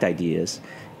product ideas.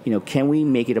 Can we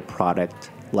make it a product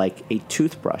like a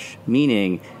toothbrush?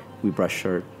 Meaning, we brush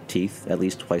our teeth at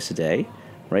least twice a day,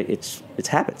 right? It's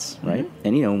habits, right?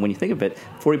 And when you think of it,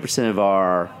 40% of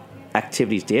our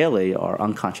activities daily are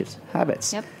unconscious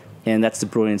habits. And that's the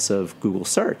brilliance of Google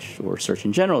search, or search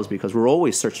in general, is because we're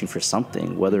always searching for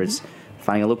something, whether it's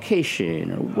finding a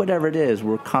location or whatever it is,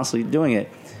 we're constantly doing it.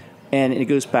 And it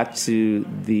goes back to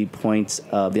the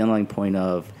underlying point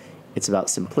of, it's about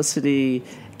simplicity.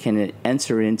 Can it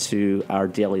enter into our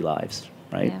daily lives,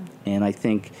 right? And I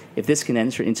think if this can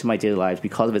enter into my daily lives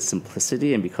because of its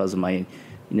simplicity and because of my,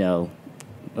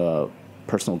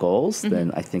 personal goals,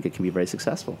 then I think it can be very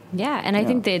successful. Yeah, and I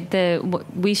think that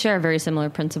we share a very similar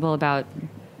principle about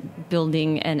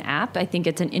building an app. I think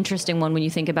it's an interesting one when you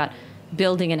think about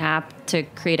building an app to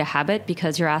create a habit,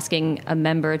 because you're asking a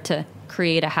member to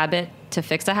create a habit to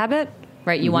fix a habit,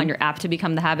 right? You want your app to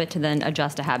become the habit to then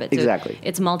adjust a habit. So exactly.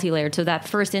 It's multi-layered. So that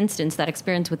first instance, that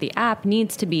experience with the app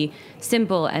needs to be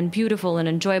simple and beautiful and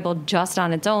enjoyable just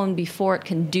on its own before it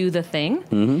can do the thing.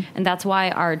 And that's why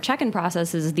our check-in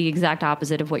process is the exact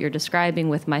opposite of what you're describing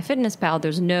with MyFitnessPal.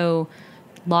 There's no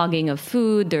logging of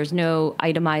food. There's no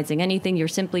itemizing anything. You're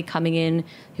simply coming in,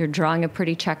 you're drawing a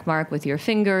pretty check mark with your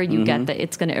finger. You get that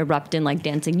it's going to erupt in like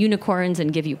dancing unicorns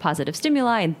and give you positive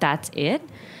stimuli, and that's it.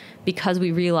 Because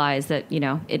we realize that,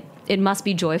 it must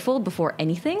be joyful before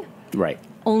anything. Right.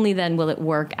 Only then will it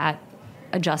work at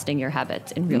adjusting your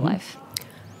habits in real life.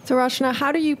 So, Rachna,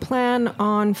 how do you plan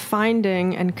on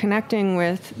finding and connecting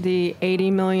with the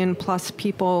 80 million plus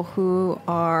people who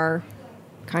are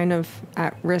kind of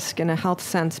at risk in a health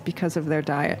sense because of their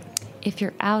diet? If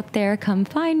you're out there, come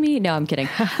find me. No, I'm kidding.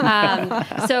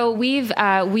 So we've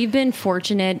been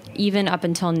fortunate, even up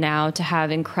until now, to have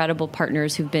incredible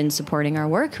partners who've been supporting our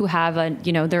work, who have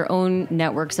their own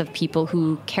networks of people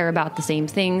who care about the same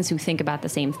things, who think about the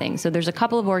same things. So there's a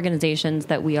couple of organizations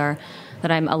that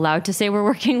I'm allowed to say we're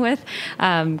working with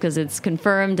because it's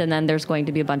confirmed, and then there's going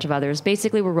to be a bunch of others.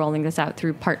 Basically, we're rolling this out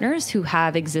through partners who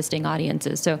have existing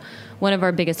audiences. So one of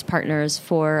our biggest partners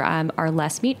for our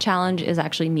Less Meat Challenge is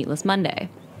actually Meatless Monday.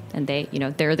 And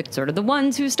they're the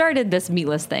ones who started this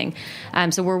meatless thing.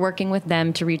 So we're working with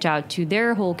them to reach out to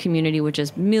their whole community, which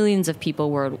is millions of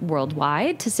people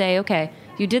worldwide, to say, okay,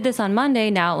 you did this on Monday.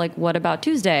 Now, what about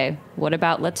Tuesday? What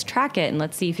about let's track it and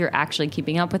let's see if you're actually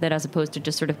keeping up with it, as opposed to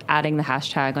just sort of adding the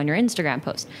hashtag on your Instagram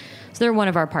post. So they're one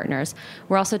of our partners.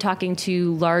 We're also talking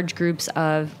to large groups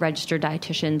of registered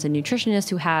dietitians and nutritionists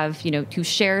who have, who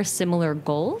share similar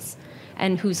goals,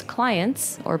 and whose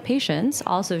clients or patients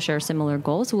also share similar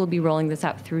goals. So we'll be rolling this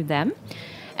out through them.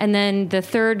 And then the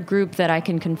third group that I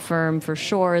can confirm for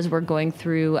sure is we're going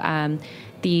through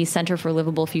the Center for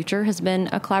Livable Future has been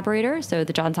a collaborator. So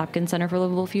the Johns Hopkins Center for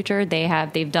Livable Future,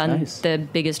 they've done the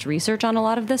biggest research on a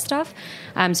lot of this stuff.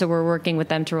 So we're working with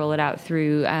them to roll it out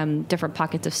through different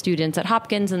pockets of students at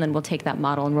Hopkins, and then we'll take that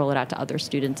model and roll it out to other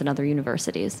students in other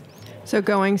universities. So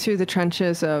going through the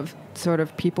trenches of sort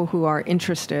of people who are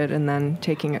interested and then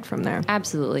taking it from there.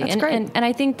 Absolutely. That's great. And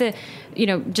I think that,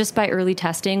 just by early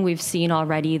testing, we've seen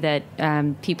already that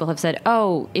people have said,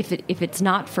 oh, if it's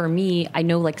not for me, I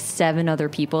know 7 other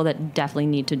people that definitely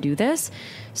need to do this.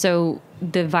 So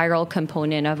the viral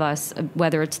component of us,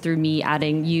 whether it's through me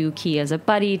adding you, Khee, as a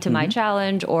buddy to my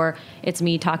challenge, or it's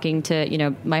me talking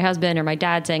to, my husband or my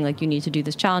dad saying, you need to do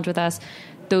this challenge with us,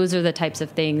 those are the types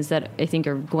of things that I think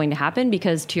are going to happen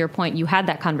because, to your point, you had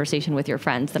that conversation with your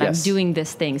friends that I'm doing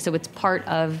this thing. So it's part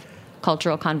of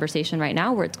cultural conversation right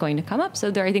now where it's going to come up. So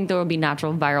I think there will be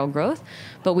natural viral growth.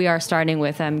 But we are starting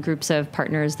with groups of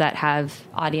partners that have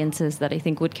audiences that I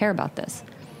think would care about this.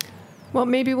 Well,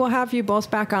 maybe we'll have you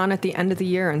both back on at the end of the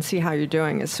year and see how you're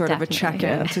doing as sort of a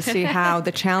check-in to see how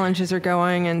the challenges are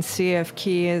going and see if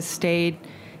Khee has stayed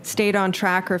on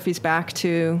track or if he's back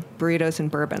to burritos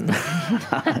and bourbon.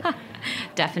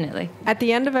 Definitely. At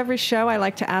the end of every show, I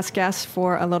like to ask guests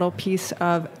for a little piece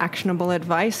of actionable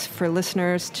advice for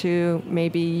listeners to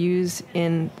maybe use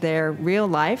in their real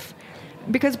life.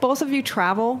 Because both of you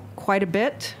travel quite a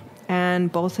bit,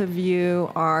 and both of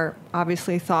you are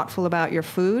obviously thoughtful about your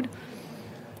food.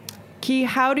 Khee,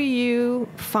 how did you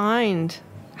find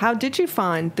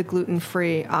the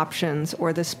gluten-free options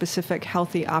or the specific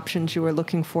healthy options you were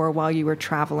looking for while you were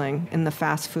traveling in the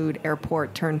fast food,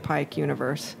 airport, turnpike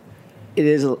universe? It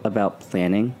is about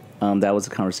planning. That was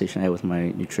a conversation I had with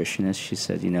my nutritionist. She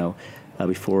said,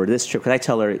 before this trip, because I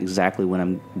tell her exactly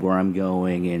where I'm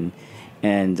going,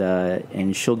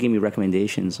 and she'll give me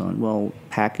recommendations on,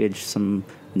 package some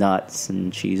nuts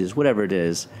and cheeses, whatever it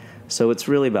is. So it's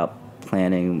really about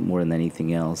planning more than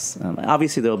anything else.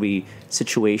 Obviously, there'll be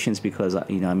situations because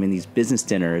I'm in these business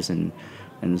dinners, and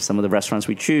some of the restaurants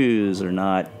we choose are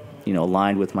not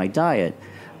aligned with my diet.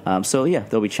 So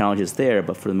there'll be challenges there,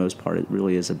 but for the most part, it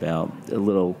really is about a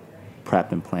little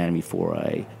prep and planning before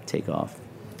I take off.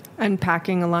 And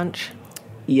packing a lunch.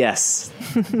 Yes,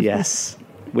 yes,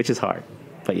 which is hard,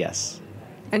 but yes.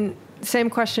 And same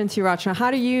question to you, Rachna.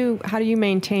 How do you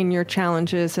maintain your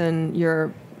challenges and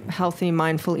your healthy,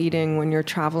 mindful eating when you're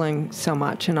traveling so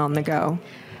much and on the go?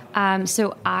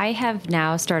 So I have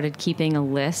now started keeping a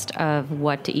list of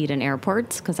what to eat in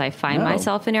airports because I find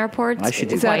myself in airports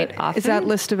quite often. Is that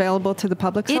list available to the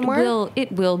public somewhere?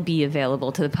 It will be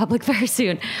available to the public very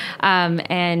soon.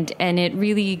 And it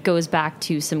really goes back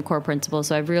to some core principles.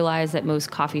 So I've realized that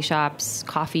most coffee shops,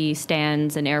 coffee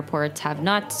stands, and airports have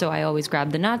nuts. So I always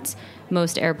grab the nuts.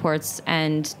 Most airports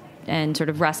and sort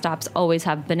of rest stops always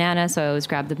have bananas. So I always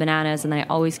grab the bananas, and then I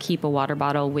always keep a water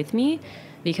bottle with me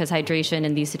because hydration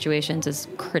in these situations is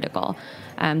critical.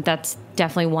 That's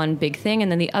definitely one big thing.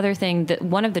 And then the other thing, that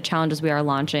one of the challenges we are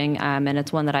launching, and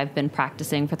it's one that I've been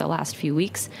practicing for the last few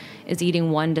weeks, is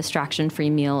eating one distraction-free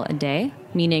meal a day,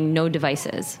 meaning no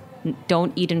devices.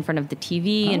 Don't eat in front of the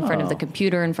TV, in front of the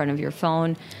computer, in front of your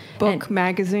phone.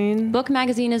 Magazine? Book,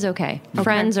 magazine is okay.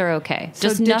 Friends are okay. So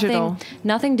just digital.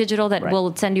 Nothing digital that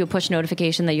will send you a push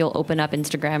notification that you'll open up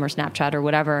Instagram or Snapchat or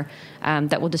whatever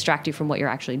that will distract you from what you're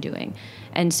actually doing.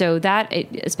 And so that,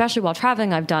 especially while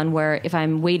traveling, I've done where if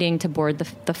I'm waiting to board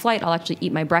the flight, I'll actually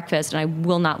eat my breakfast and I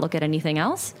will not look at anything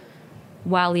else.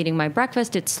 While eating my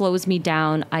breakfast, it slows me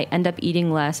down. I end up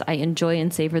eating less. I enjoy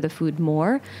and savor the food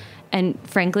more. And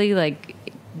frankly, like,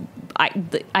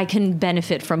 I can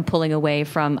benefit from pulling away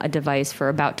from a device for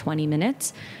about 20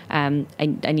 minutes. I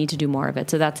need to do more of it.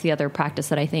 So that's the other practice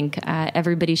that I think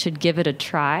everybody should give it a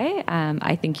try.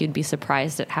 I think you'd be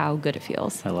surprised at how good it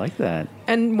feels. I like that.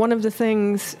 And one of the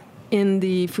things in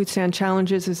the Food Stand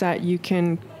challenges is that you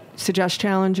can suggest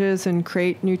challenges and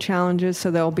create new challenges,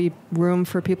 so there'll be room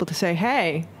for people to say,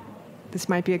 hey, this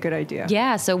might be a good idea.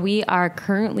 Yeah, so we are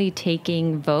currently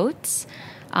taking votes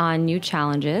on new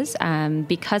challenges.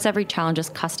 Because every challenge is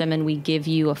custom and we give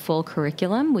you a full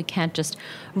curriculum, we can't just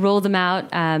roll them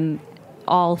out,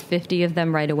 all 50 of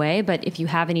them right away. But if you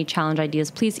have any challenge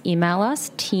ideas, please email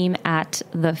us,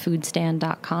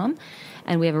 team@thefoodstand.com.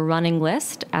 And we have a running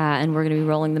list, and we're going to be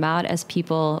rolling them out as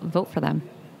people vote for them.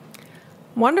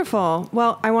 Wonderful.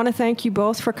 Well, I want to thank you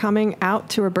both for coming out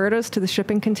to Roberta's, to the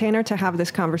shipping container, to have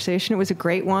this conversation. It was a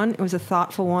great one. It was a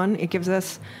thoughtful one. It gives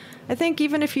us, I think,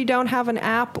 even if you don't have an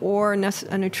app or a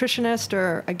nutritionist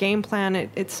or a game plan,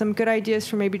 it's some good ideas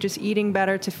for maybe just eating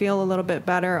better to feel a little bit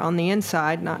better on the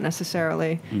inside, not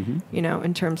necessarily,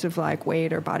 in terms of like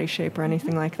weight or body shape or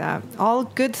anything like that. All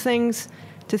good things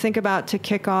to think about to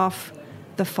kick off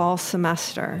the fall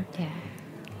semester. Yeah.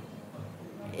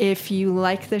 If you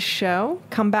like this show,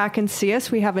 come back and see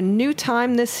us. We have a new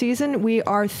time this season. We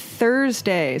are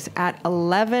Thursdays at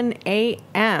 11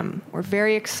 a.m. We're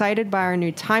very excited by our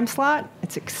new time slot.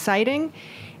 It's exciting.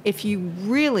 If you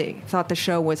really thought the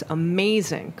show was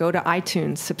amazing, go to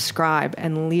iTunes, subscribe,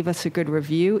 and leave us a good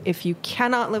review. If you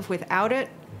cannot live without it,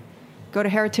 go to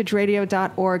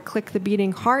heritageradio.org, click the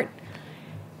beating heart,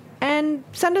 and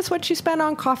send us what you spent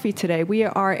on coffee today. We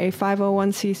are a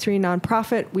 501c3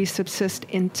 nonprofit. We subsist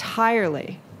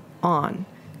entirely on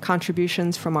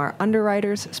contributions from our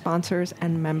underwriters, sponsors,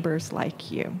 and members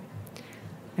like you.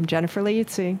 I'm Jennifer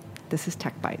Liuzzi. This is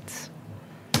Tech Bites.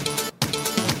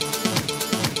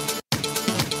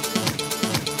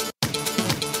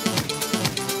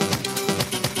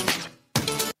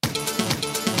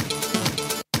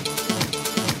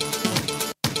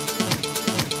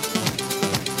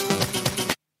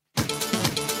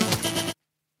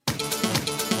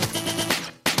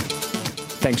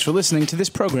 Thanks for listening to this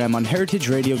program on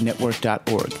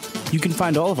heritageradionetwork.org. You can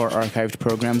find all of our archived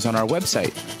programs on our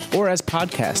website or as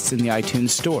podcasts in the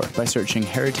iTunes Store by searching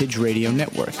Heritage Radio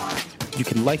Network. You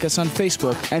can like us on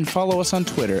Facebook and follow us on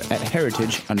Twitter at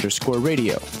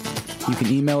heritage_radio. You can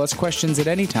email us questions at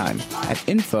any time at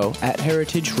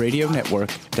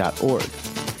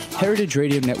info@heritageradionetwork.org. Heritage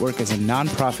Radio Network is a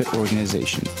nonprofit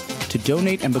organization. To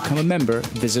donate and become a member,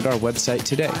 visit our website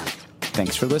today.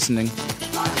 Thanks for listening.